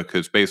in this book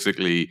as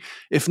basically,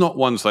 if not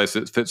one size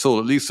fits all,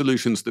 at least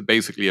solutions that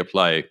basically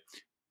apply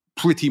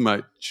pretty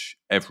much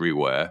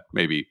everywhere.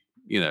 Maybe,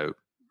 in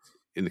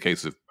the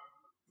case of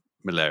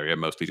malaria,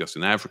 mostly just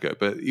in Africa,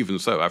 but even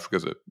so,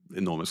 Africa's an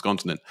enormous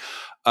continent.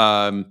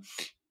 I'm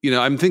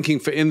thinking,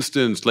 for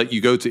instance, like you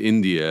go to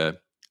India,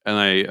 and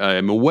I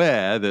am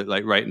aware that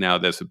like right now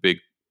there's a big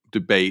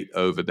debate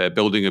over they're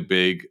building a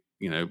big,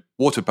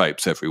 water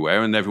pipes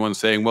everywhere, and everyone's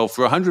saying, well,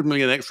 for $100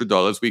 million extra,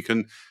 we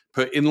can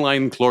put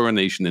inline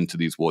chlorination into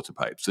these water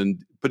pipes,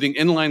 and putting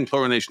inline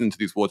chlorination into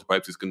these water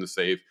pipes is going to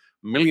save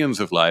millions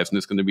of lives, and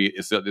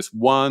it's this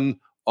one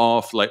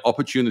off like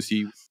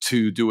opportunity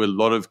to do a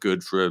lot of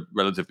good for a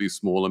relatively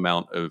small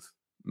amount of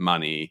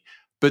money.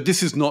 But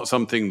this is not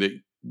something that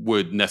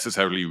would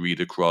necessarily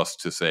read across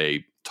to,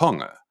 say,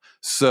 Tonga.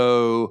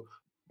 So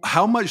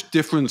how much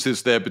difference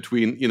is there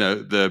between,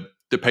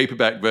 the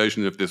paperback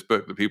version of this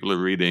book that people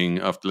are reading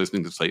after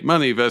listening to Slate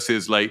Money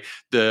versus like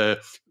the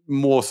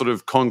more sort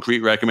of concrete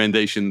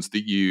recommendations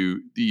that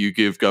you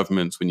give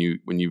governments when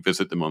you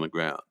visit them on the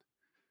ground?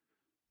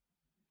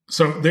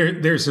 So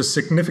there's a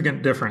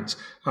significant difference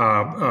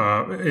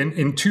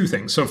in two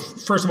things. So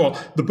first of all,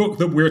 the book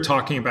that we're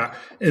talking about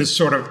is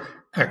sort of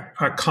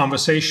a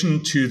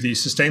conversation to the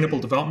Sustainable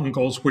Development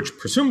Goals, which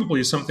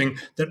presumably is something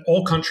that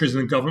all countries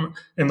in the government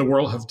in the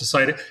world have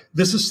decided.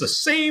 This is the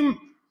same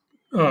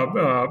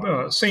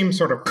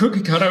sort of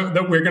cookie cutout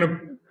that we're going to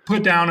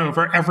put down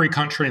over every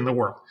country in the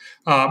world.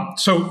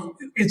 So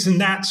it's in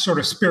that sort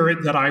of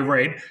spirit that I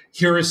write,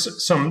 here are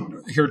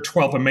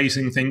 12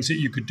 amazing things that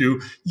you could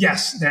do.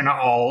 Yes, they're not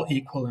all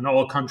equal in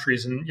all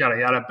countries and yada,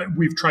 yada, but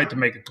we've tried to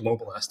make a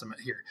global estimate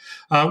here,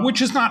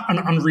 which is not an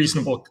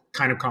unreasonable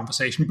kind of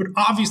conversation. But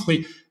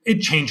obviously,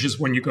 it changes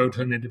when you go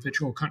to an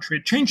individual country.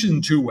 It changes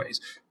in two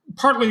ways.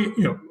 Partly,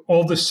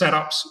 all the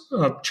setups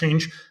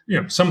change.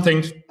 Some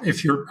things,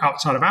 if you're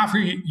outside of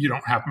Africa, you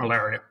don't have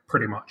malaria,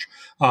 pretty much,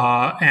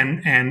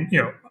 and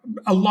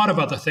a lot of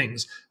other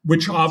things,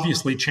 which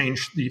obviously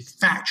change the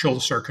factual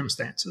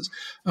circumstances.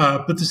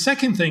 But the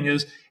second thing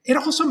is, it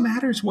also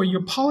matters where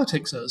your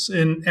politics is.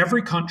 In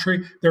every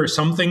country, there are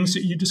some things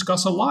that you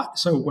discuss a lot.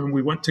 So when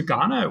we went to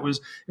Ghana, it was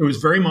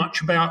very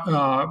much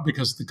about,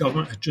 because the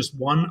government had just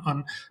won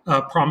on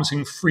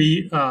promising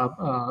free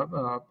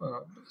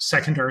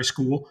secondary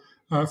school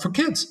for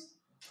kids.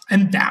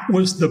 And that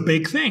was the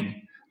big thing.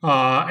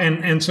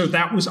 And so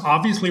that was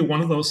obviously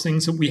one of those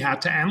things that we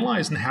had to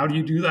analyze. And how do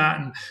you do that?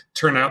 And it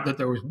turned out that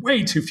there was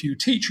way too few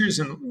teachers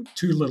and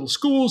too little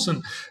schools.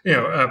 And,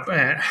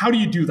 how do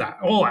you do that?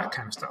 All that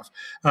kind of stuff.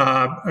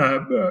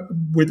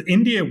 With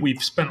India,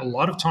 we've spent a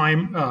lot of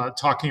time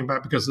talking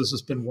about, because this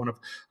has been one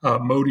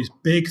of Modi's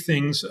big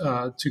things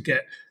to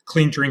get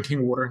clean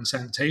drinking water and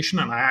sanitation.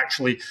 And I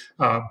actually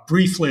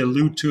briefly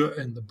allude to it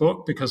in the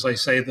book, because I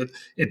say that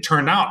it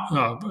turned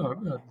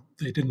out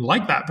they didn't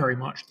like that very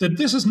much, that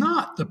this is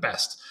not the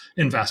best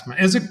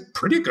investment. It's a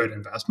pretty good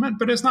investment,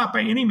 but it's not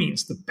by any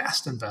means the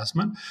best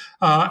investment.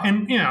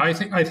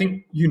 I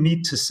think you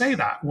need to say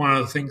that. One of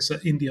the things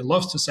that India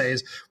loves to say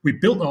is, we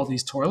built all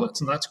these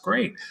toilets, and that's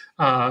great.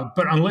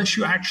 But unless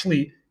you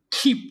actually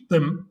keep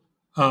them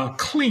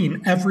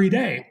clean every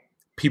day,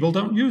 people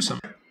don't use them.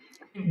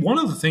 One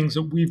of the things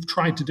that we've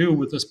tried to do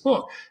with this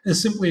book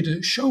is simply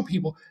to show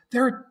people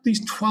there are these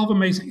 12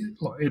 amazing,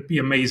 look, it'd be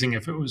amazing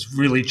if it was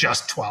really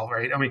just 12,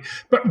 right? I mean,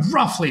 but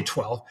roughly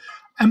 12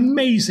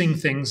 amazing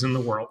things in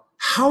the world.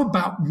 How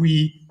about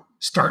we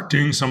start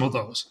doing some of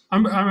those?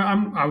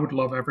 I would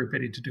love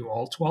everybody to do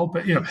all 12,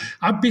 but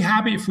I'd be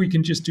happy if we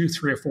can just do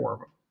 3 or 4 of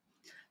them.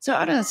 So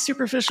on a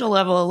superficial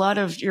level, a lot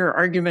of your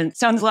argument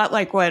sounds a lot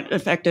like what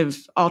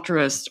effective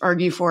altruists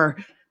argue for.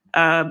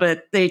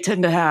 But they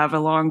tend to have a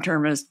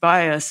long-termist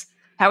bias.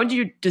 How would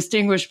you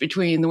distinguish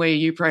between the way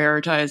you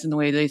prioritize and the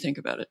way they think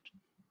about it?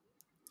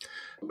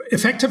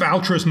 Effective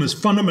altruism is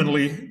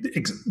fundamentally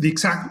the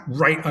exact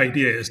right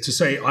idea, is to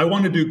say, I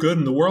want to do good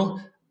in the world,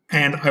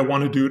 and I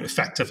want to do it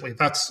effectively.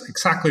 That's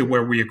exactly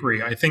where we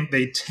agree. I think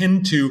they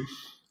tend to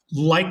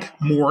like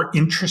more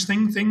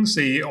interesting things.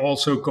 They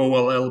also go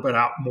a little bit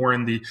out more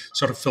in the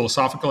sort of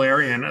philosophical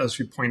area. And as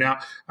you point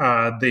out,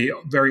 they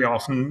very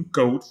often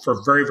go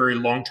for very, very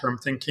long-term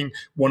thinking.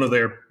 One of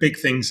their big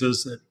things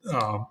is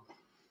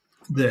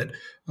that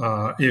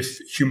if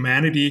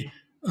humanity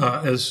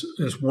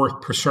is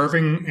worth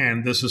preserving,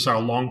 and this is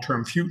our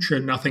long-term future,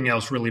 nothing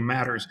else really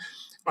matters.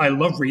 I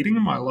love reading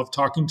them. I love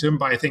talking to them,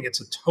 but I think it's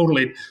a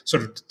totally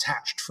sort of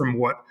detached from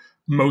what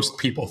most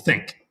people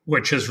think,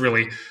 which is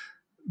really,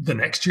 the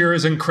next year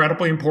is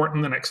incredibly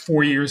important. The next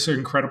 4 years are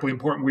incredibly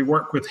important. We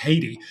work with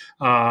Haiti,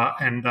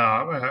 and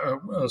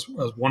as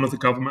one of the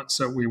governments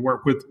that we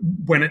work with,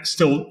 when it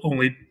still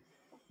only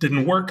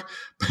didn't work,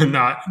 but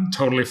not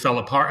totally fell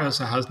apart as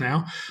it has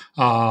now.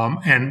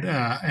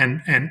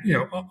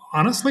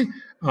 Honestly,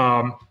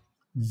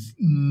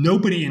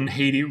 nobody in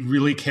Haiti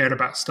really cared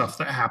about stuff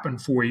that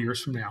happened 4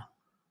 years from now.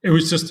 It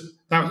was just,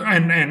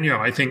 And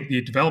I think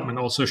the development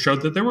also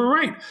showed that they were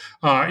right.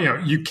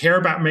 You care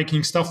about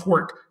making stuff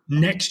work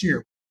next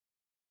year.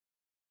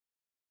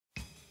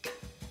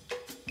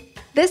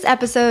 This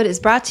episode is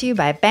brought to you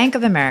by Bank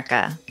of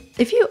America.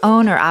 If you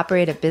own or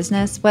operate a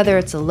business, whether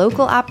it's a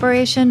local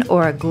operation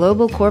or a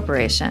global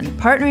corporation,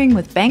 partnering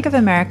with Bank of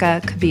America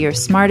could be your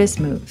smartest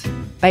move.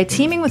 By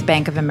teaming with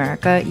Bank of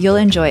America, you'll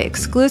enjoy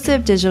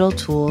exclusive digital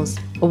tools,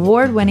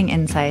 award-winning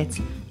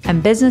insights,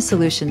 and business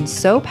solutions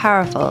so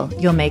powerful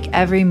you'll make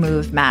every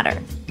move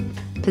matter.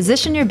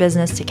 Position your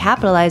business to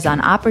capitalize on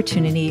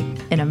opportunity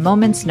in a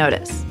moment's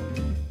notice.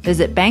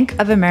 Visit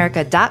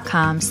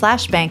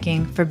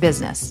bankofamerica.com/banking for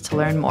business to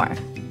learn more.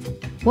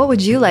 What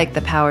would you like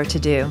the power to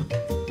do?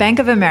 Bank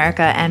of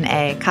America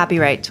N.A.,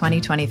 copyright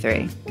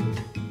 2023.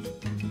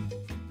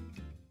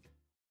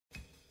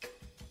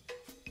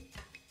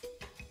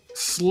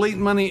 Slate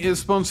Money is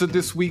sponsored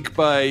this week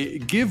by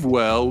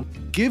GiveWell.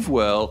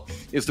 GiveWell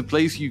is the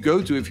place you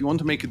go to if you want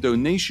to make a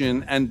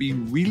donation and be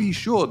really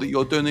sure that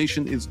your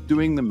donation is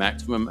doing the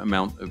maximum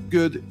amount of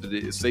good, that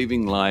it is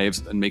saving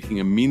lives and making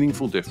a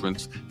meaningful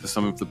difference to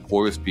some of the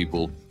poorest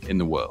people in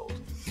the world.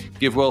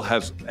 GiveWell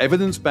has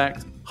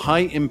evidence-backed,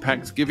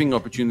 high-impact giving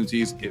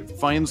opportunities. It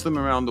finds them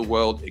around the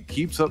world. It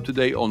keeps up to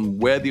date on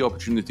where the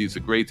opportunities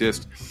are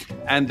greatest.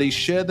 And they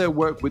share their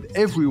work with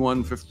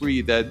everyone for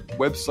free. Their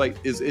website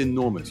is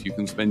enormous. You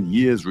can spend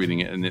years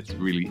reading it, and it's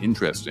really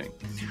interesting.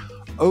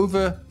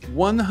 Over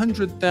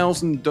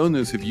 100,000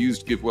 donors have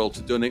used GiveWell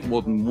to donate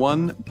more than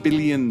 $1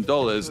 billion,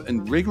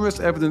 and rigorous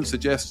evidence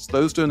suggests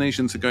those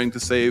donations are going to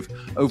save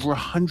over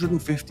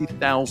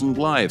 150,000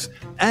 lives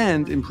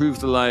and improve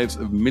the lives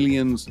of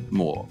millions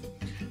more.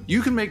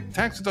 You can make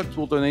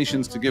tax-deductible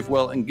donations to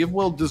GiveWell, and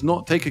GiveWell does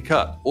not take a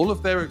cut. All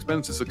of their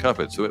expenses are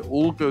covered, so it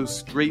all goes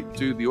straight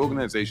to the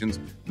organizations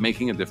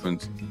making a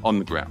difference on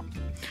the ground.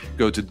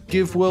 Go to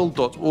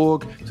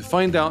givewell.org to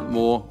find out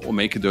more or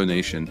make a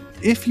donation.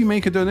 If you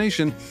make a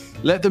donation,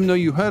 let them know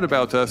you heard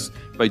about us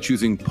by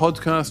choosing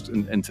podcast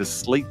and enter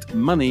Slate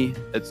Money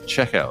at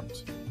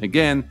checkout.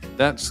 Again,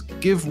 that's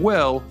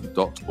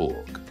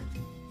givewell.org.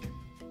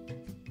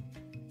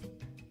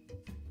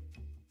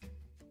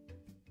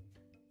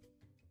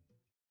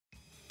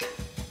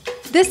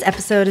 This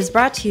episode is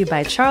brought to you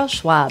by Charles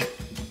Schwab.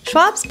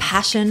 Schwab's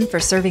passion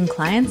for serving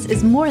clients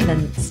is more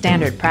than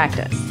standard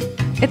practice.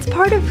 It's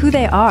part of who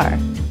they are.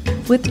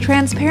 With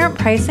transparent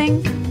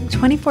pricing,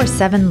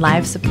 24/7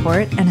 live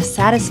support, and a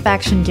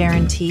satisfaction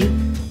guarantee,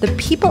 the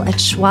people at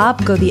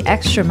Schwab go the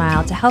extra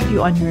mile to help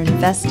you on your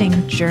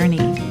investing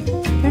journey.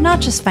 They're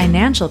not just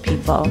financial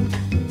people,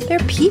 they're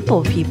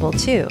people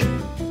too.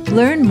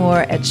 Learn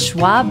more at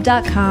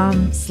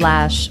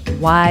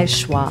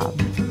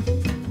schwab.com/whyschwab.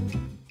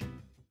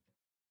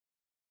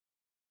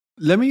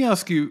 Let me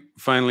ask you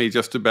finally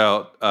just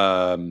about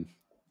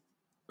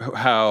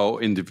how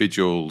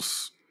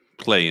individuals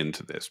play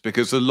into this,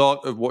 because a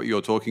lot of what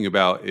you're talking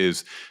about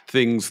is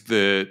things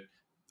that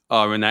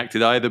are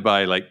enacted either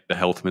by like the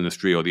health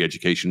ministry or the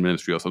education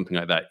ministry or something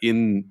like that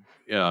in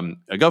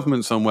a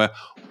government somewhere,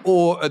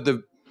 or at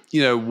the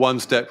one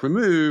step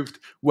removed,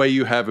 where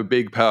you have a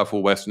big,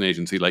 powerful Western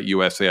agency like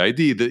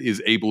USAID that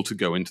is able to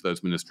go into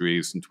those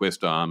ministries and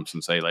twist arms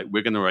and say, like,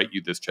 we're going to write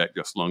you this check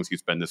just as long as you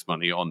spend this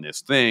money on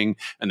this thing.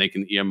 And they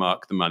can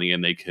earmark the money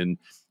and they can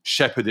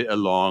shepherd it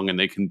along and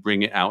they can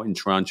bring it out in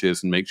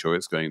tranches and make sure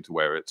it's going to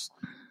where it's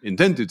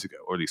intended to go,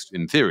 or at least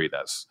in theory,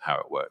 that's how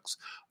it works.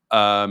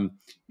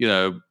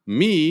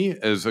 Me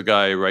as a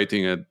guy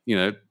writing a,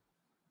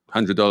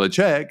 $100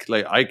 check,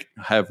 like I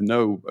have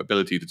no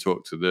ability to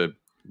talk to the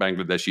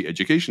Bangladeshi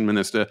education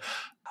minister.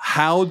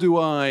 How do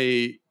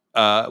I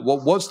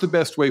what's the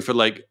best way for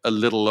like a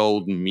little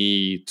old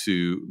me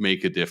to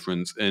make a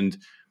difference? And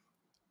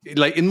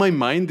like in my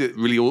mind,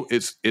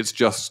 it's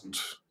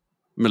just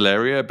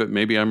malaria, but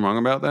maybe I'm wrong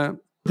about that.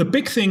 The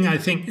big thing, I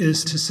think,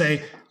 is to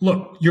say,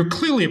 look, you're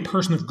clearly a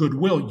person of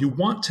goodwill. You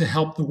want to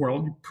help the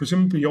world. You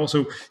presumably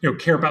also,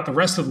 care about the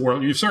rest of the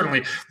world. You've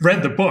certainly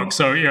read the book,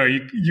 so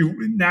you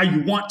now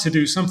you want to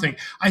do something.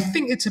 I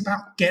think it's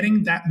about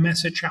getting that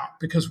message out,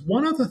 because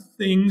one of the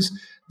things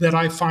that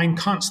I find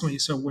constantly,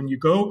 so when you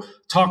go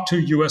talk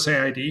to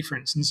USAID, for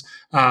instance,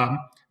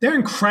 they're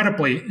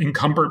incredibly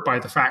encumbered by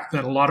the fact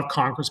that a lot of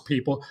Congress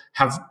people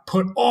have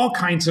put all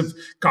kinds of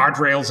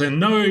guardrails in.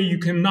 No, you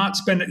cannot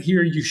spend it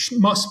here. You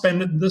must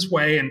spend it this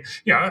way. And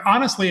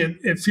honestly,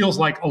 it feels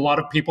like a lot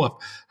of people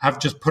have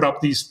just put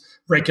up these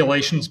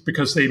regulations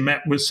because they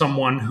met with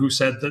someone who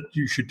said that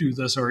you should do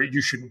this or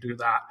you shouldn't do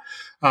that.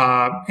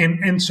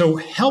 And so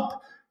help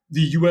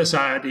the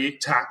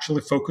USAID to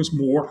actually focus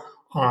more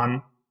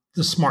on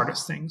the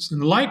smartest things.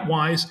 And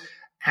likewise,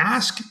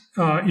 ask,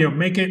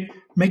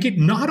 make it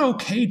not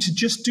okay to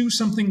just do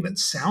something that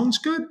sounds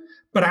good,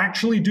 but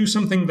actually do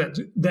something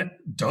that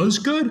does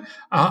good.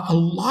 A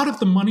lot of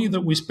the money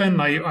that we spend,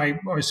 I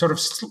sort of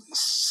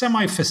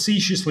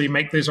semi-facetiously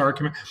make this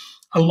argument.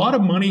 A lot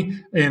of money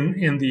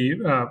in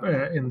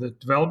the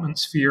development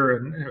sphere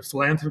and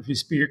philanthropy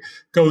sphere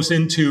goes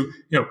into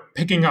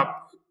picking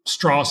up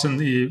straws in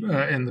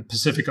the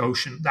Pacific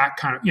Ocean, that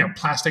kind of,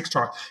 plastic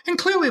straws. And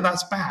clearly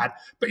that's bad.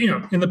 But,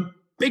 in the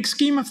big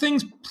scheme of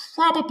things,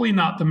 probably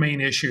not the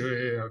main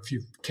issue. If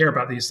you care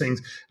about these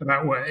things,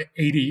 about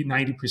 80,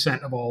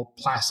 90% of all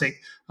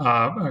plastic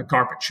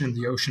garbage in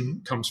the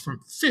ocean comes from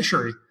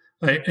fishery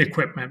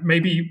equipment.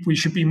 Maybe we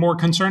should be more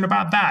concerned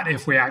about that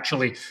if we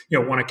actually,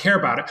 want to care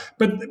about it.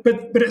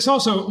 But it's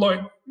also like,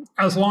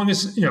 as long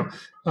as,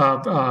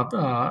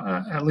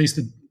 at least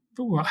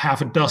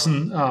half a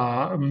dozen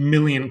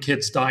million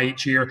kids die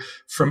each year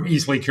from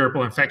easily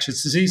curable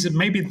infectious diseases.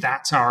 Maybe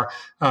that's our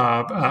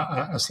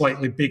a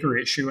slightly bigger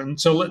issue. And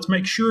so let's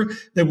make sure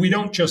that we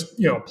don't just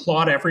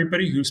applaud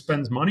everybody who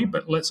spends money,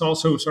 but let's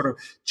also sort of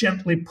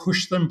gently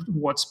push them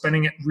towards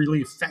spending it really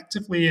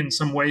effectively in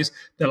some ways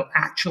that'll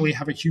actually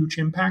have a huge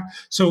impact.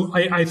 So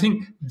I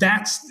think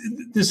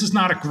this is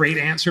not a great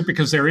answer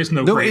because there is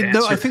no great answer.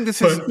 No, I think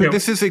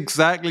this is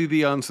exactly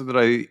the answer that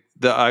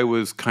I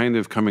was kind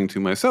of coming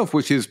to myself,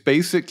 which is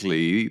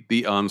basically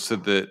the answer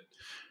that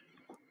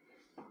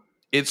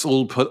it's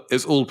all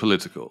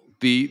political.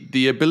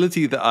 The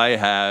ability that I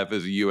have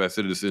as a U.S.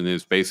 citizen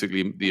is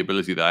basically the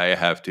ability that I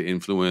have to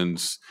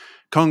influence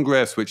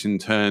Congress, which in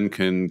turn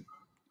can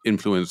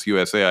influence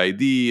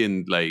USAID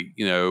and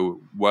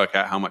work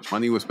out how much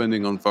money we're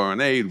spending on foreign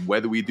aid,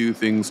 whether we do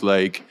things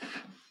like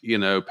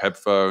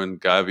PEPFAR and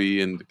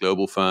Gavi and the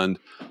Global Fund.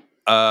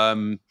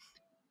 And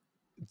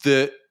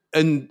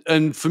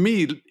for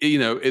me,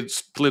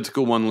 it's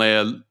political one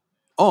layer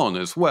on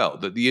as well,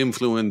 that the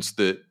influence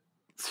that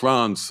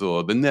France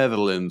or the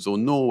Netherlands or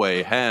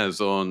Norway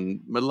has on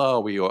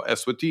Malawi or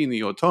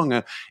Eswatini or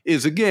Tonga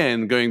is,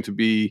 again, going to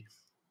be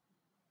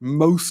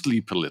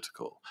mostly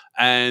political.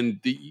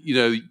 And,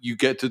 you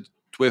get to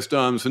twist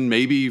arms and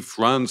maybe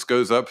France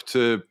goes up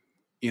to,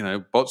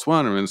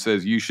 Botswana and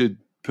says, you should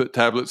put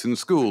tablets in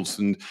schools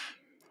and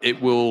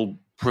it will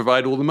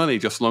provide all the money,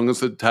 just as long as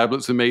the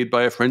tablets are made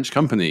by a French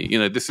company.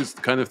 This is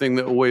the kind of thing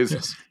that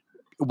always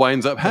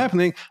winds up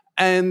happening.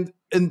 And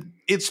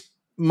it's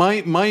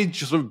my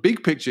sort of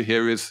big picture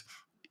here is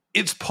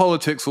it's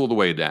politics all the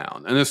way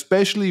down. And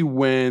especially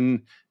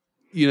when,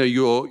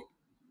 you're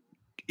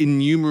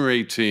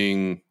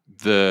enumerating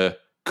the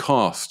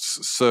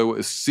costs so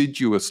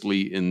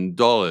assiduously in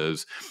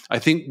dollars, I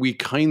think we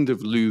kind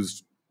of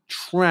lose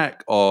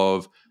track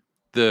of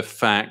the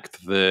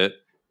fact that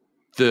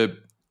the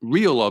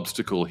real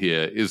obstacle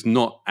here is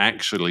not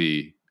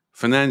actually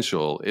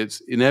financial,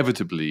 it's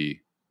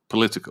inevitably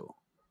political,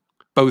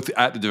 both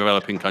at the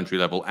developing country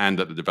level and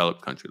at the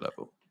developed country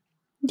level.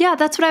 Yeah,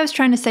 that's what I was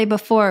trying to say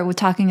before with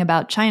talking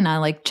about China.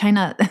 Like,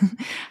 China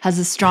has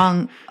a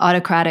strong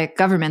autocratic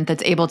government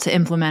that's able to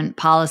implement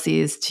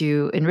policies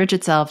to enrich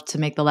itself, to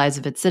make the lives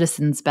of its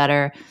citizens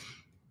better.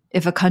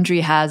 If a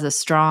country has a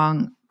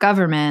strong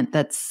government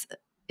that's,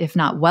 if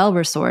not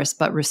well-resourced,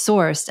 but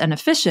resourced and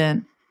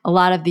efficient, a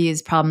lot of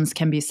these problems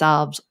can be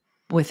solved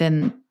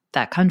within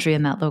that country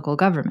and that local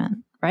government,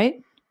 right?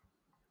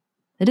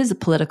 It is a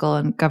political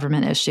and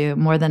government issue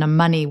more than a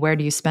money, where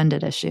do you spend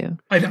it issue.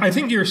 I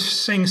think you're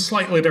saying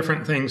slightly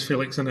different things,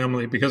 Felix and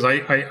Emily, because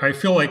I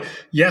feel like,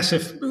 yes,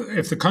 if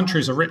the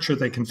countries are richer,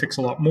 they can fix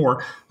a lot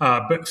more.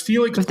 But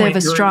Felix, if they have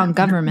a strong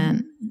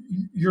government.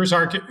 Your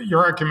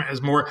argument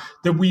is more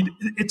that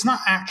it's not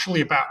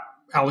actually about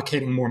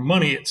allocating more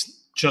money,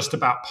 it's just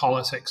about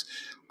politics.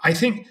 I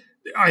think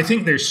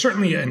there's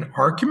certainly an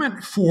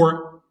argument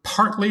for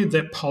partly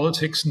that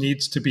politics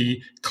needs to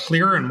be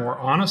clear and more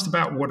honest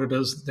about what it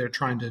is they're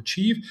trying to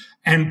achieve.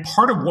 And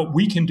part of what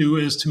we can do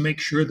is to make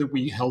sure that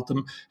we hold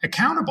them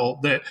accountable.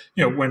 That,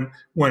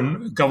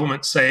 when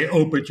governments say,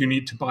 oh, but you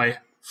need to buy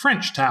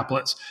French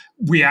tablets,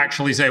 we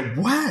actually say,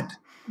 what?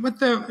 What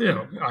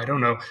the, I don't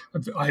know.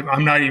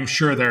 I'm not even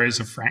sure there is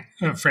a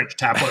French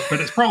tablet,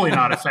 but it's probably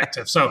not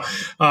effective. So,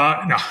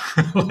 no,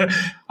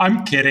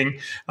 I'm kidding.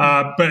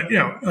 But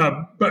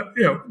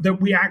that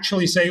we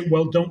actually say,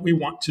 well, don't we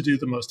want to do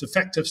the most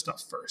effective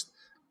stuff first?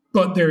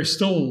 But there's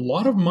still a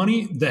lot of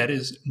money that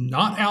is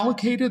not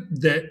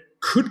allocated that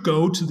could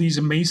go to these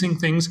amazing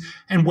things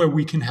and where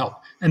we can help.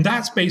 And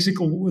that's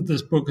basically what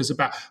this book is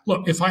about.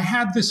 Look, if I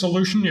had the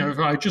solution, if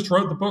I just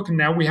wrote the book and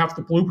now we have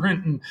the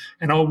blueprint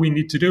and all we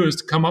need to do is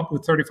to come up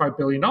with $35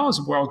 billion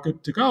and we're all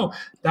good to go,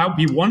 that would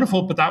be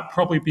wonderful, but that would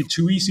probably be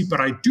too easy.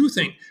 But I do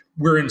think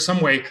we're in some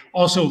way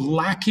also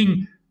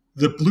lacking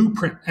the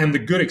blueprint. And the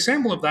good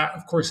example of that,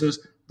 of course,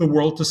 is the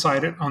world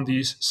decided on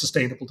these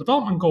sustainable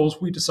development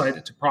goals. We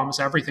decided to promise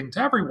everything to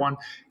everyone.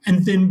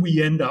 And then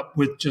we end up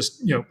with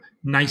just,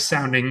 nice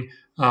sounding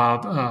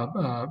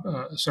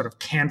sort of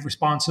canned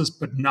responses,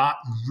 but not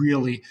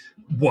really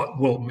what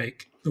will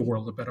make the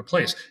world a better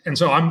place. And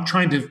so I'm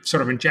trying to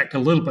sort of inject a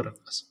little bit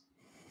of this.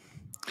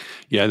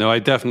 Yeah, no, I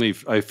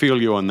feel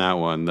you on that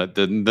one, that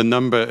the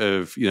number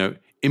of,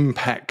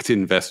 impact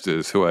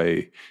investors who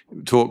I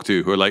talk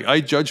to who are like, I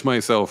judge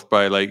myself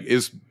by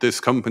is this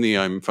company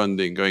I'm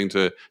funding going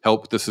to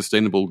help the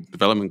sustainable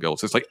development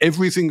goals? It's like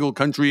every single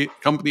company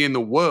in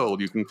the world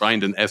you can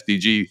find an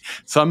SDG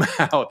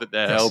somehow that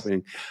they're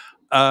helping.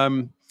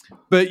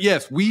 But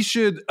yes, we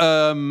should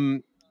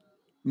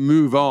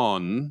move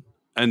on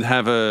and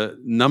have a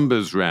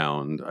numbers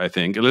round, I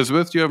think.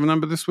 Elizabeth, do you have a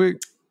number this week?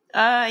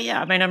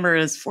 Yeah, my number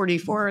is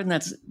 44, and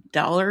that's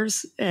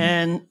dollars.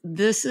 And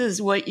this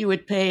is what you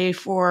would pay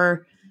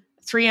for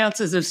 3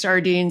 ounces of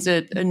sardines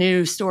at a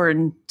new store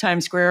in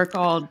Times Square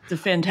called The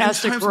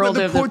Fantastic World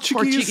of the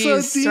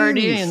Portuguese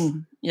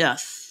Sardine.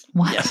 Yes.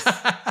 What? Yes.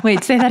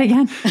 Wait, say that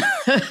again.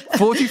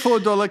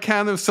 $44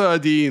 can of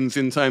sardines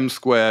in Times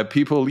Square.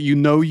 People,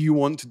 you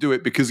want to do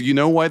it because you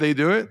know why they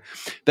do it?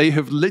 They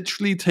have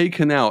literally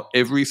taken out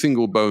every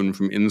single bone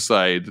from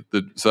inside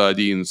the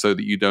sardines so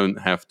that you don't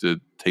have to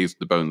taste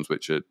the bones,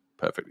 which are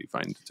perfectly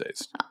fine to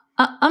taste.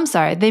 I'm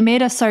sorry. They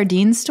made a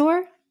sardine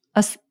store?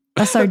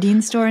 A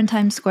sardine store in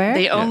Times Square?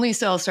 They only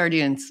sell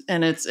sardines,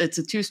 and it's a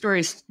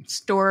 2-story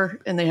store,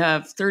 and they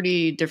have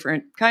 30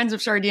 different kinds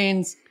of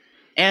sardines.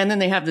 And then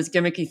they have this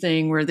gimmicky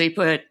thing where they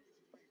put...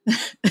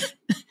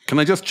 Can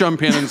I just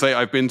jump in and say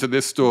I've been to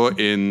this store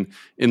in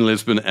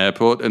Lisbon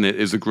Airport, and it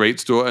is a great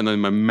store, and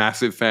I'm a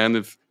massive fan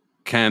of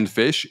canned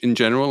fish in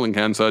general and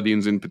canned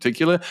sardines in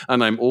particular,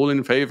 and I'm all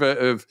in favor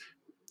of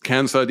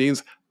canned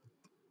sardines.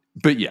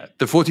 But yeah,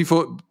 the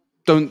 44...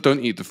 Don't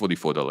eat the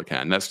 $44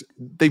 can.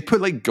 They put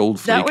like gold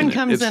flake in it. That one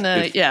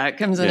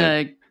comes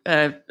in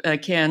a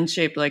can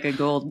shaped like a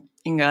gold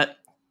ingot.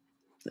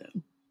 So.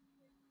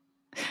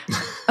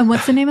 And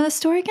what's the name of the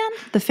store again?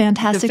 The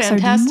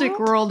Fantastic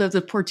World of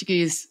the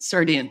Portuguese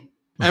Sardine.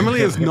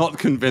 Emily is not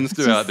convinced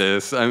about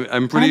this.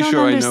 I'm pretty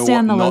sure I know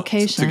what not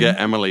to get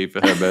Emily for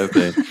her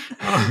birthday.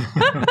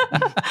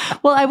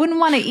 Well, I wouldn't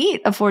want to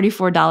eat a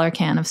 $44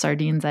 can of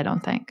sardines, I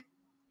don't think.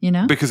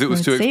 Because it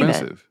was too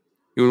expensive.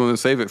 You would want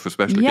to save it for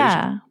special occasion.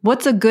 Yeah.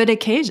 What's a good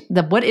occasion?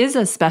 What is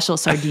a special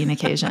sardine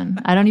occasion?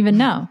 I don't even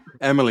know.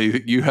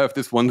 Emily, you have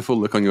this wonderful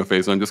look on your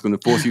face. I'm just going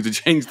to force you to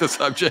change the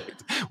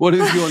subject. What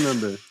is your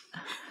number?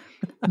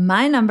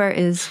 My number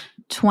is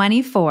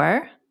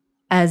 24,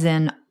 as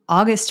in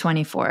August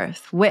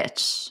 24th,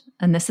 which,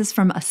 and this is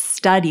from a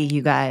study,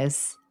 you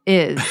guys,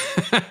 is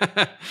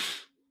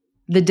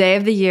the day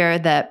of the year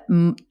that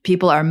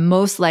people are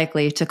most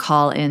likely to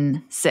call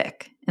in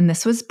sick. And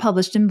this was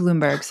published in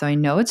Bloomberg, so I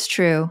know it's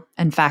true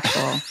and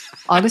factual.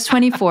 August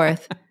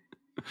 24th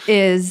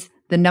is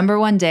the number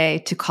one day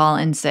to call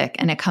in sick.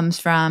 And it comes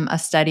from a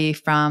study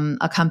from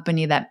a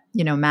company that,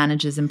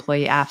 manages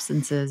employee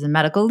absences and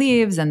medical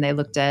leaves. And they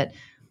looked at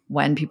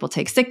when people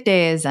take sick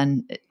days,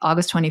 and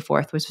August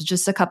 24th, which was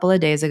just a couple of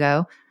days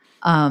ago.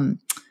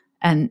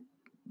 And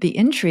the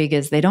intrigue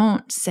is they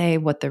don't say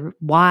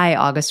why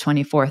August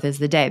 24th is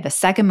the day. The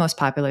second most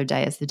popular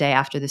day is the day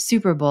after the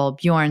Super Bowl.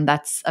 Bjorn,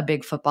 that's a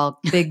big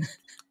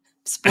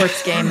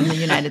sports game in the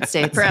United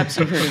States. Perhaps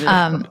you've heard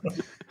of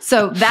it.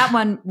 So that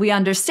one we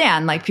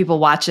understand, like people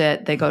watch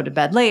it, they go to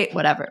bed late,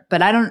 whatever.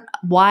 But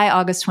why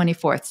August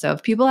 24th? So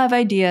if people have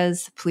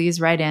ideas, please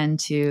write in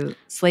to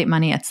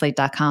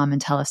slatemoney@slate.com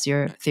and tell us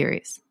your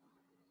theories.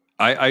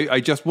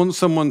 I just want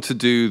someone to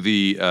do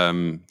the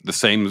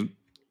same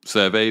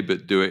survey,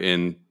 but do it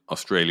in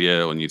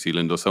Australia or New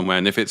Zealand or somewhere.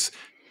 And if it's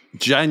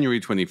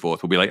January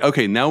 24th, we'll be like,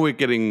 okay, now we're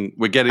getting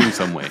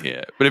somewhere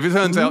here. But if it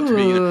turns out to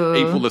be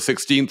April the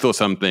 16th or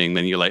something,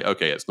 then you're like,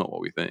 okay, it's not what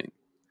we think.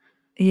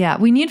 Yeah,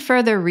 we need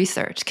further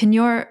research. Can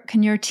your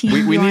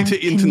team? We need to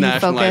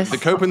internationalize. The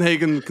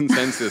Copenhagen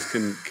consensus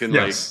can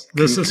yes,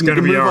 this is going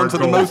to be our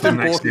goal the most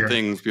important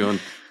things beyond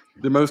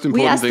the most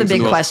important. We ask things the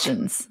big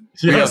questions.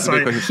 Yes,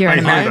 here in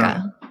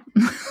America.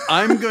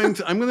 I'm going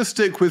to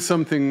stick with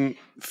something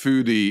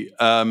foodie.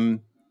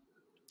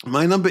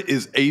 My number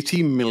is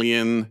 80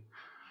 million,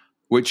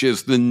 which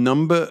is the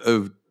number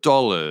of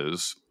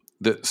dollars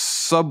that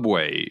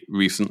Subway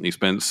recently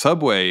spent.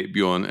 Subway,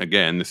 Bjorn,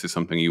 again, this is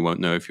something you won't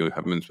know if you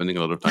haven't been spending a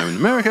lot of time in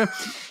America,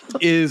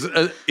 is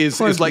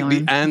like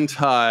the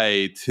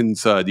anti-tin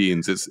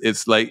sardines.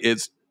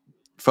 It's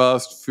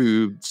fast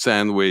food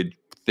sandwich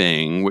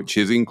thing, which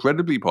is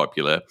incredibly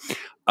popular.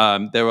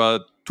 There are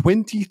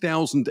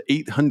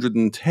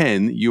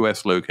 20,810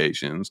 US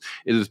locations.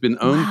 It has been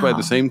owned by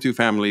the same two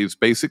families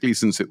basically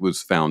since it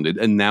was founded,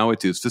 and now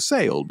it is for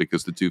sale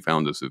because the two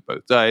founders have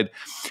both died,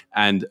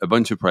 and a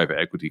bunch of private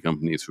equity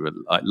companies who are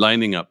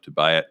lining up to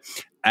buy it.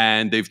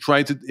 And they've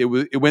tried to,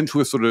 it went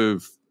through a sort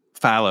of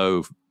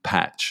fallow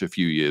patch a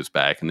few years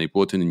back, and they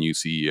brought in a new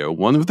CEO.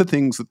 One of the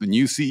things that the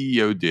new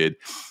CEO did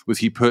was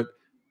he put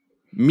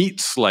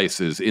meat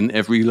slices in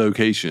every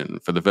location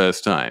for the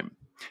first time.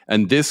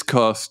 And this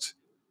cost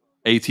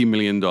 $80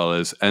 million.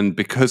 And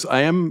because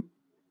I am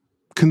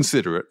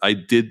considerate, I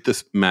did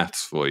the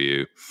maths for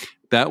you.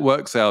 That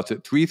works out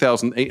at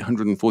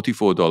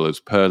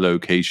 $3,844 per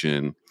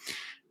location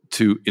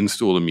to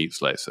install a meat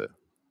slicer.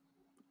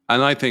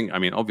 And I think,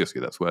 obviously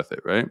that's worth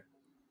it, right?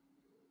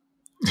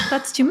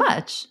 That's too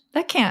much.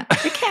 It can't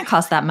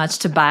cost that much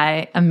to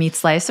buy a meat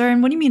slicer.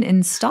 And what do you mean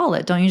install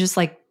it? Don't you just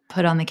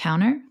put it on the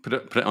counter? Put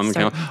it on the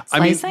counter.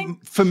 Slicing?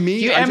 For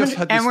me, I just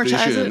had this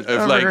vision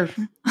of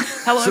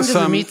how long does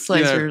a meat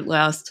slicer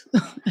last?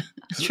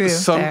 True.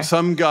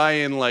 Some guy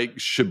in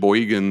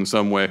Sheboygan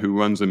somewhere who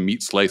runs a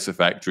meat slicer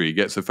factory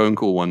gets a phone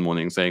call one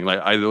morning saying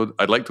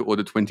I'd like to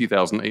order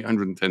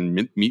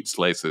 20,810 meat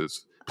slicers,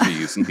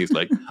 please. And he's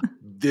like,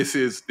 this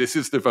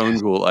is the phone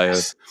call I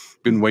have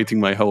been waiting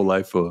my whole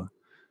life for.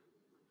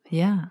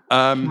 Yeah.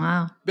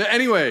 Wow. But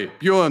anyway,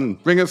 Bjorn,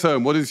 bring us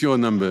home. What is your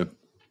number?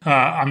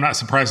 I'm not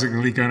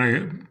surprisingly going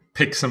to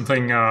pick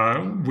something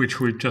which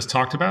we just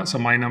talked about. So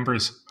my number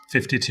is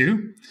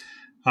 52.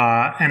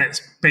 And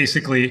it's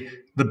basically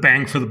the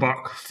bang for the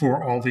buck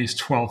for all these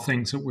 12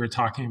 things that we're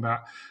talking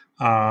about.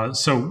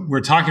 So we're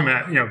talking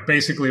about,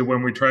 basically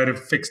when we try to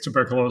fix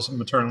tuberculosis,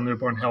 maternal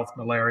newborn health,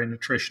 malaria,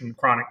 nutrition,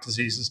 chronic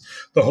diseases,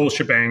 the whole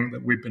shebang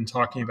that we've been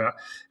talking about,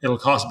 it'll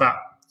cost about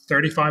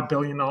 $35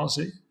 billion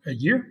a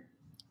year,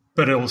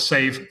 but it'll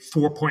save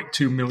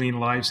 4.2 million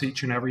lives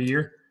each and every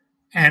year.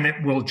 And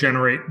it will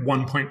generate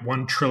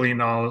 $1.1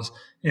 trillion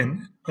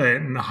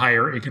in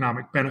higher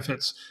economic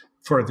benefits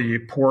for the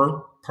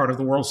poor part of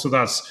the world. So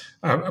that's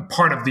a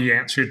part of the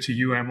answer to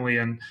you, Emily,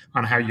 and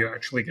on how you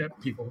actually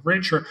get people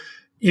richer.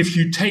 If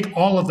you take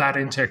all of that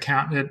into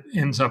account, it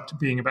ends up to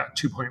being about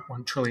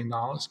 $2.1 trillion.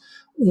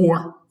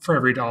 Or for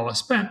every dollar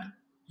spent,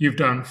 you've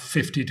done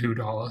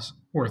 $52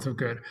 worth of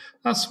good.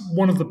 That's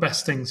one of the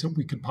best things that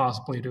we could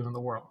possibly do in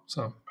the world.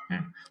 So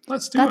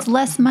let's do it. That's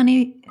less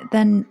money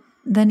than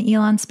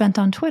Elon spent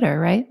on Twitter,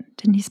 right?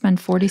 Didn't he spend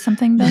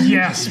 40-something billion?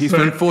 Yes. He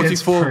spent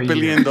 $44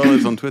 billion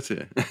on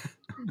Twitter.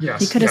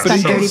 Yes. He could have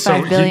spent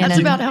 $35 billion. That's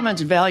about how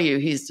much value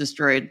he's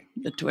destroyed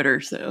at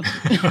Twitter. So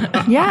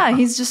yeah,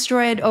 he's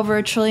destroyed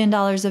over $1 trillion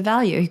of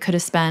value he could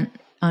have spent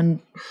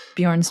on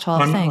Bjorn's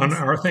 12 things. On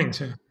our thing,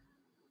 too.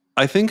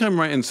 I think I'm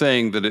right in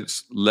saying that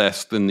it's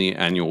less than the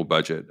annual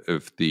budget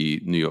of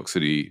the New York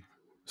City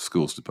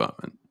Schools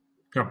Department.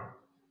 Yeah.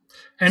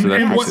 And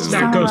what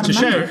that goes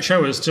to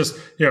show is just,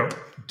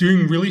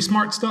 doing really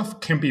smart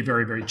stuff can be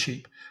very, very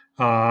cheap.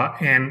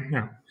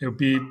 And it'll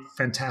be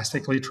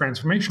fantastically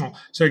transformational.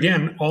 So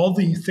again, all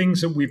the things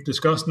that we've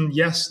discussed, and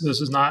yes,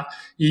 this is not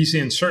easy,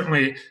 and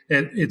certainly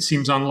it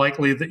seems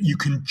unlikely that you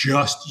can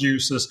just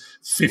use this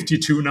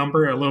 52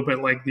 number, a little bit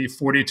like the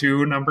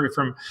 42 number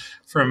from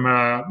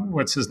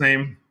what's his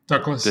name?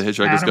 Douglas The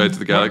Hitchhiker's Guide to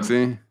the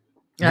Galaxy.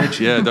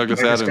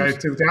 Douglas Adams. Guide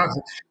to the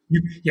Galaxy.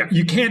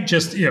 You can't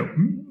just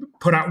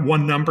put out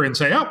one number and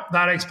say, oh,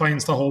 that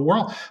explains the whole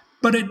world.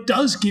 But it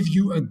does give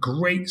you a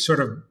great sort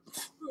of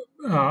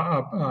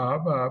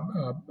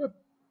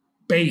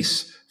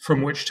base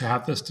from which to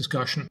have this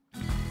discussion.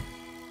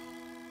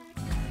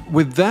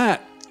 With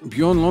that,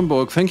 Bjorn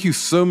Lomborg, thank you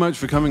so much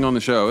for coming on the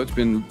show. It's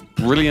been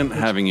brilliant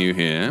having you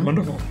here.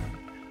 Wonderful.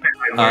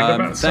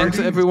 Thanks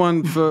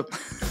everyone for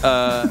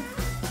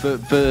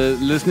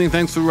listening.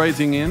 Thanks for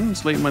writing in.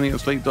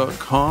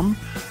 SlateMoney@slate.com.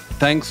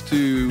 Thanks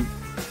to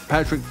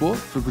Patrick Bork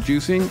for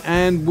producing,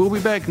 and we'll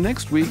be back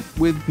next week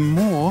with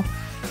more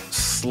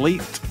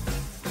Slate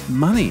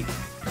Money.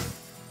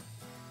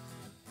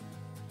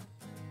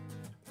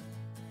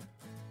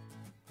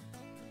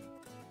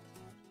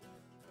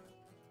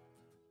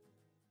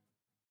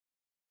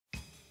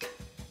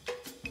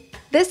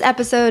 This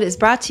episode is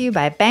brought to you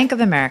by Bank of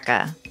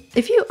America.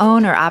 If you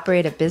own or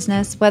operate a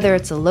business, whether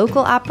it's a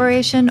local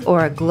operation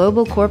or a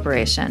global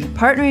corporation,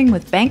 partnering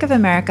with Bank of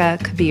America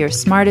could be your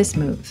smartest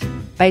move.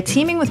 By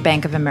teaming with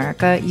Bank of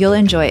America, you'll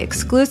enjoy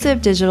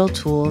exclusive digital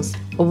tools,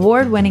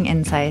 award-winning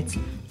insights,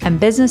 and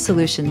business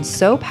solutions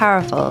so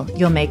powerful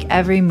you'll make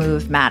every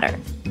move matter.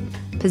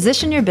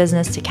 Position your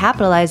business to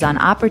capitalize on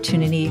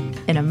opportunity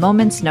in a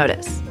moment's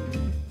notice.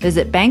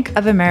 Visit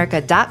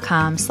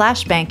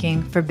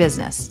bankofamerica.com/banking for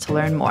business to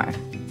learn more.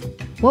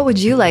 What would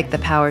you like the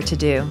power to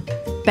do?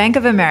 Bank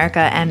of America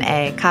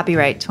N.A.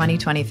 Copyright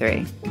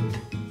 2023.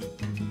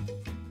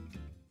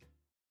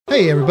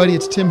 Hey everybody,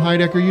 it's Tim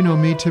Heidecker. You know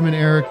me, Tim and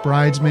Eric,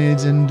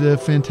 Bridesmaids, and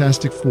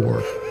Fantastic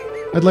Four.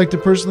 I'd like to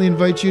personally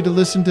invite you to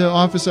listen to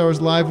Office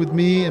Hours Live with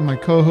me and my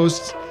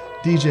co-hosts,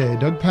 DJ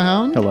Doug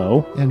Pound.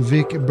 Hello. And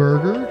Vic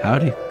Berger.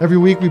 Howdy. Every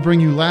week we bring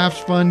you laughs,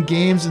 fun,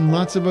 games, and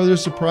lots of other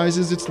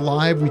surprises. It's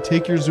live. We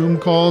take your Zoom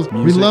calls.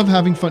 Music. We love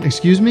having fun.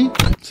 Excuse me?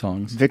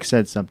 Songs. Vic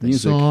said something.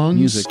 Music. Songs.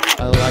 Music.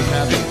 I like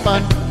having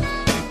fun.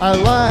 I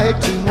like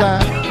to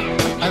laugh.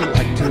 I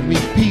like to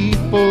meet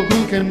people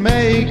who can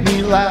make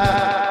me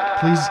laugh.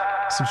 Please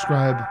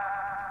subscribe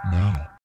now.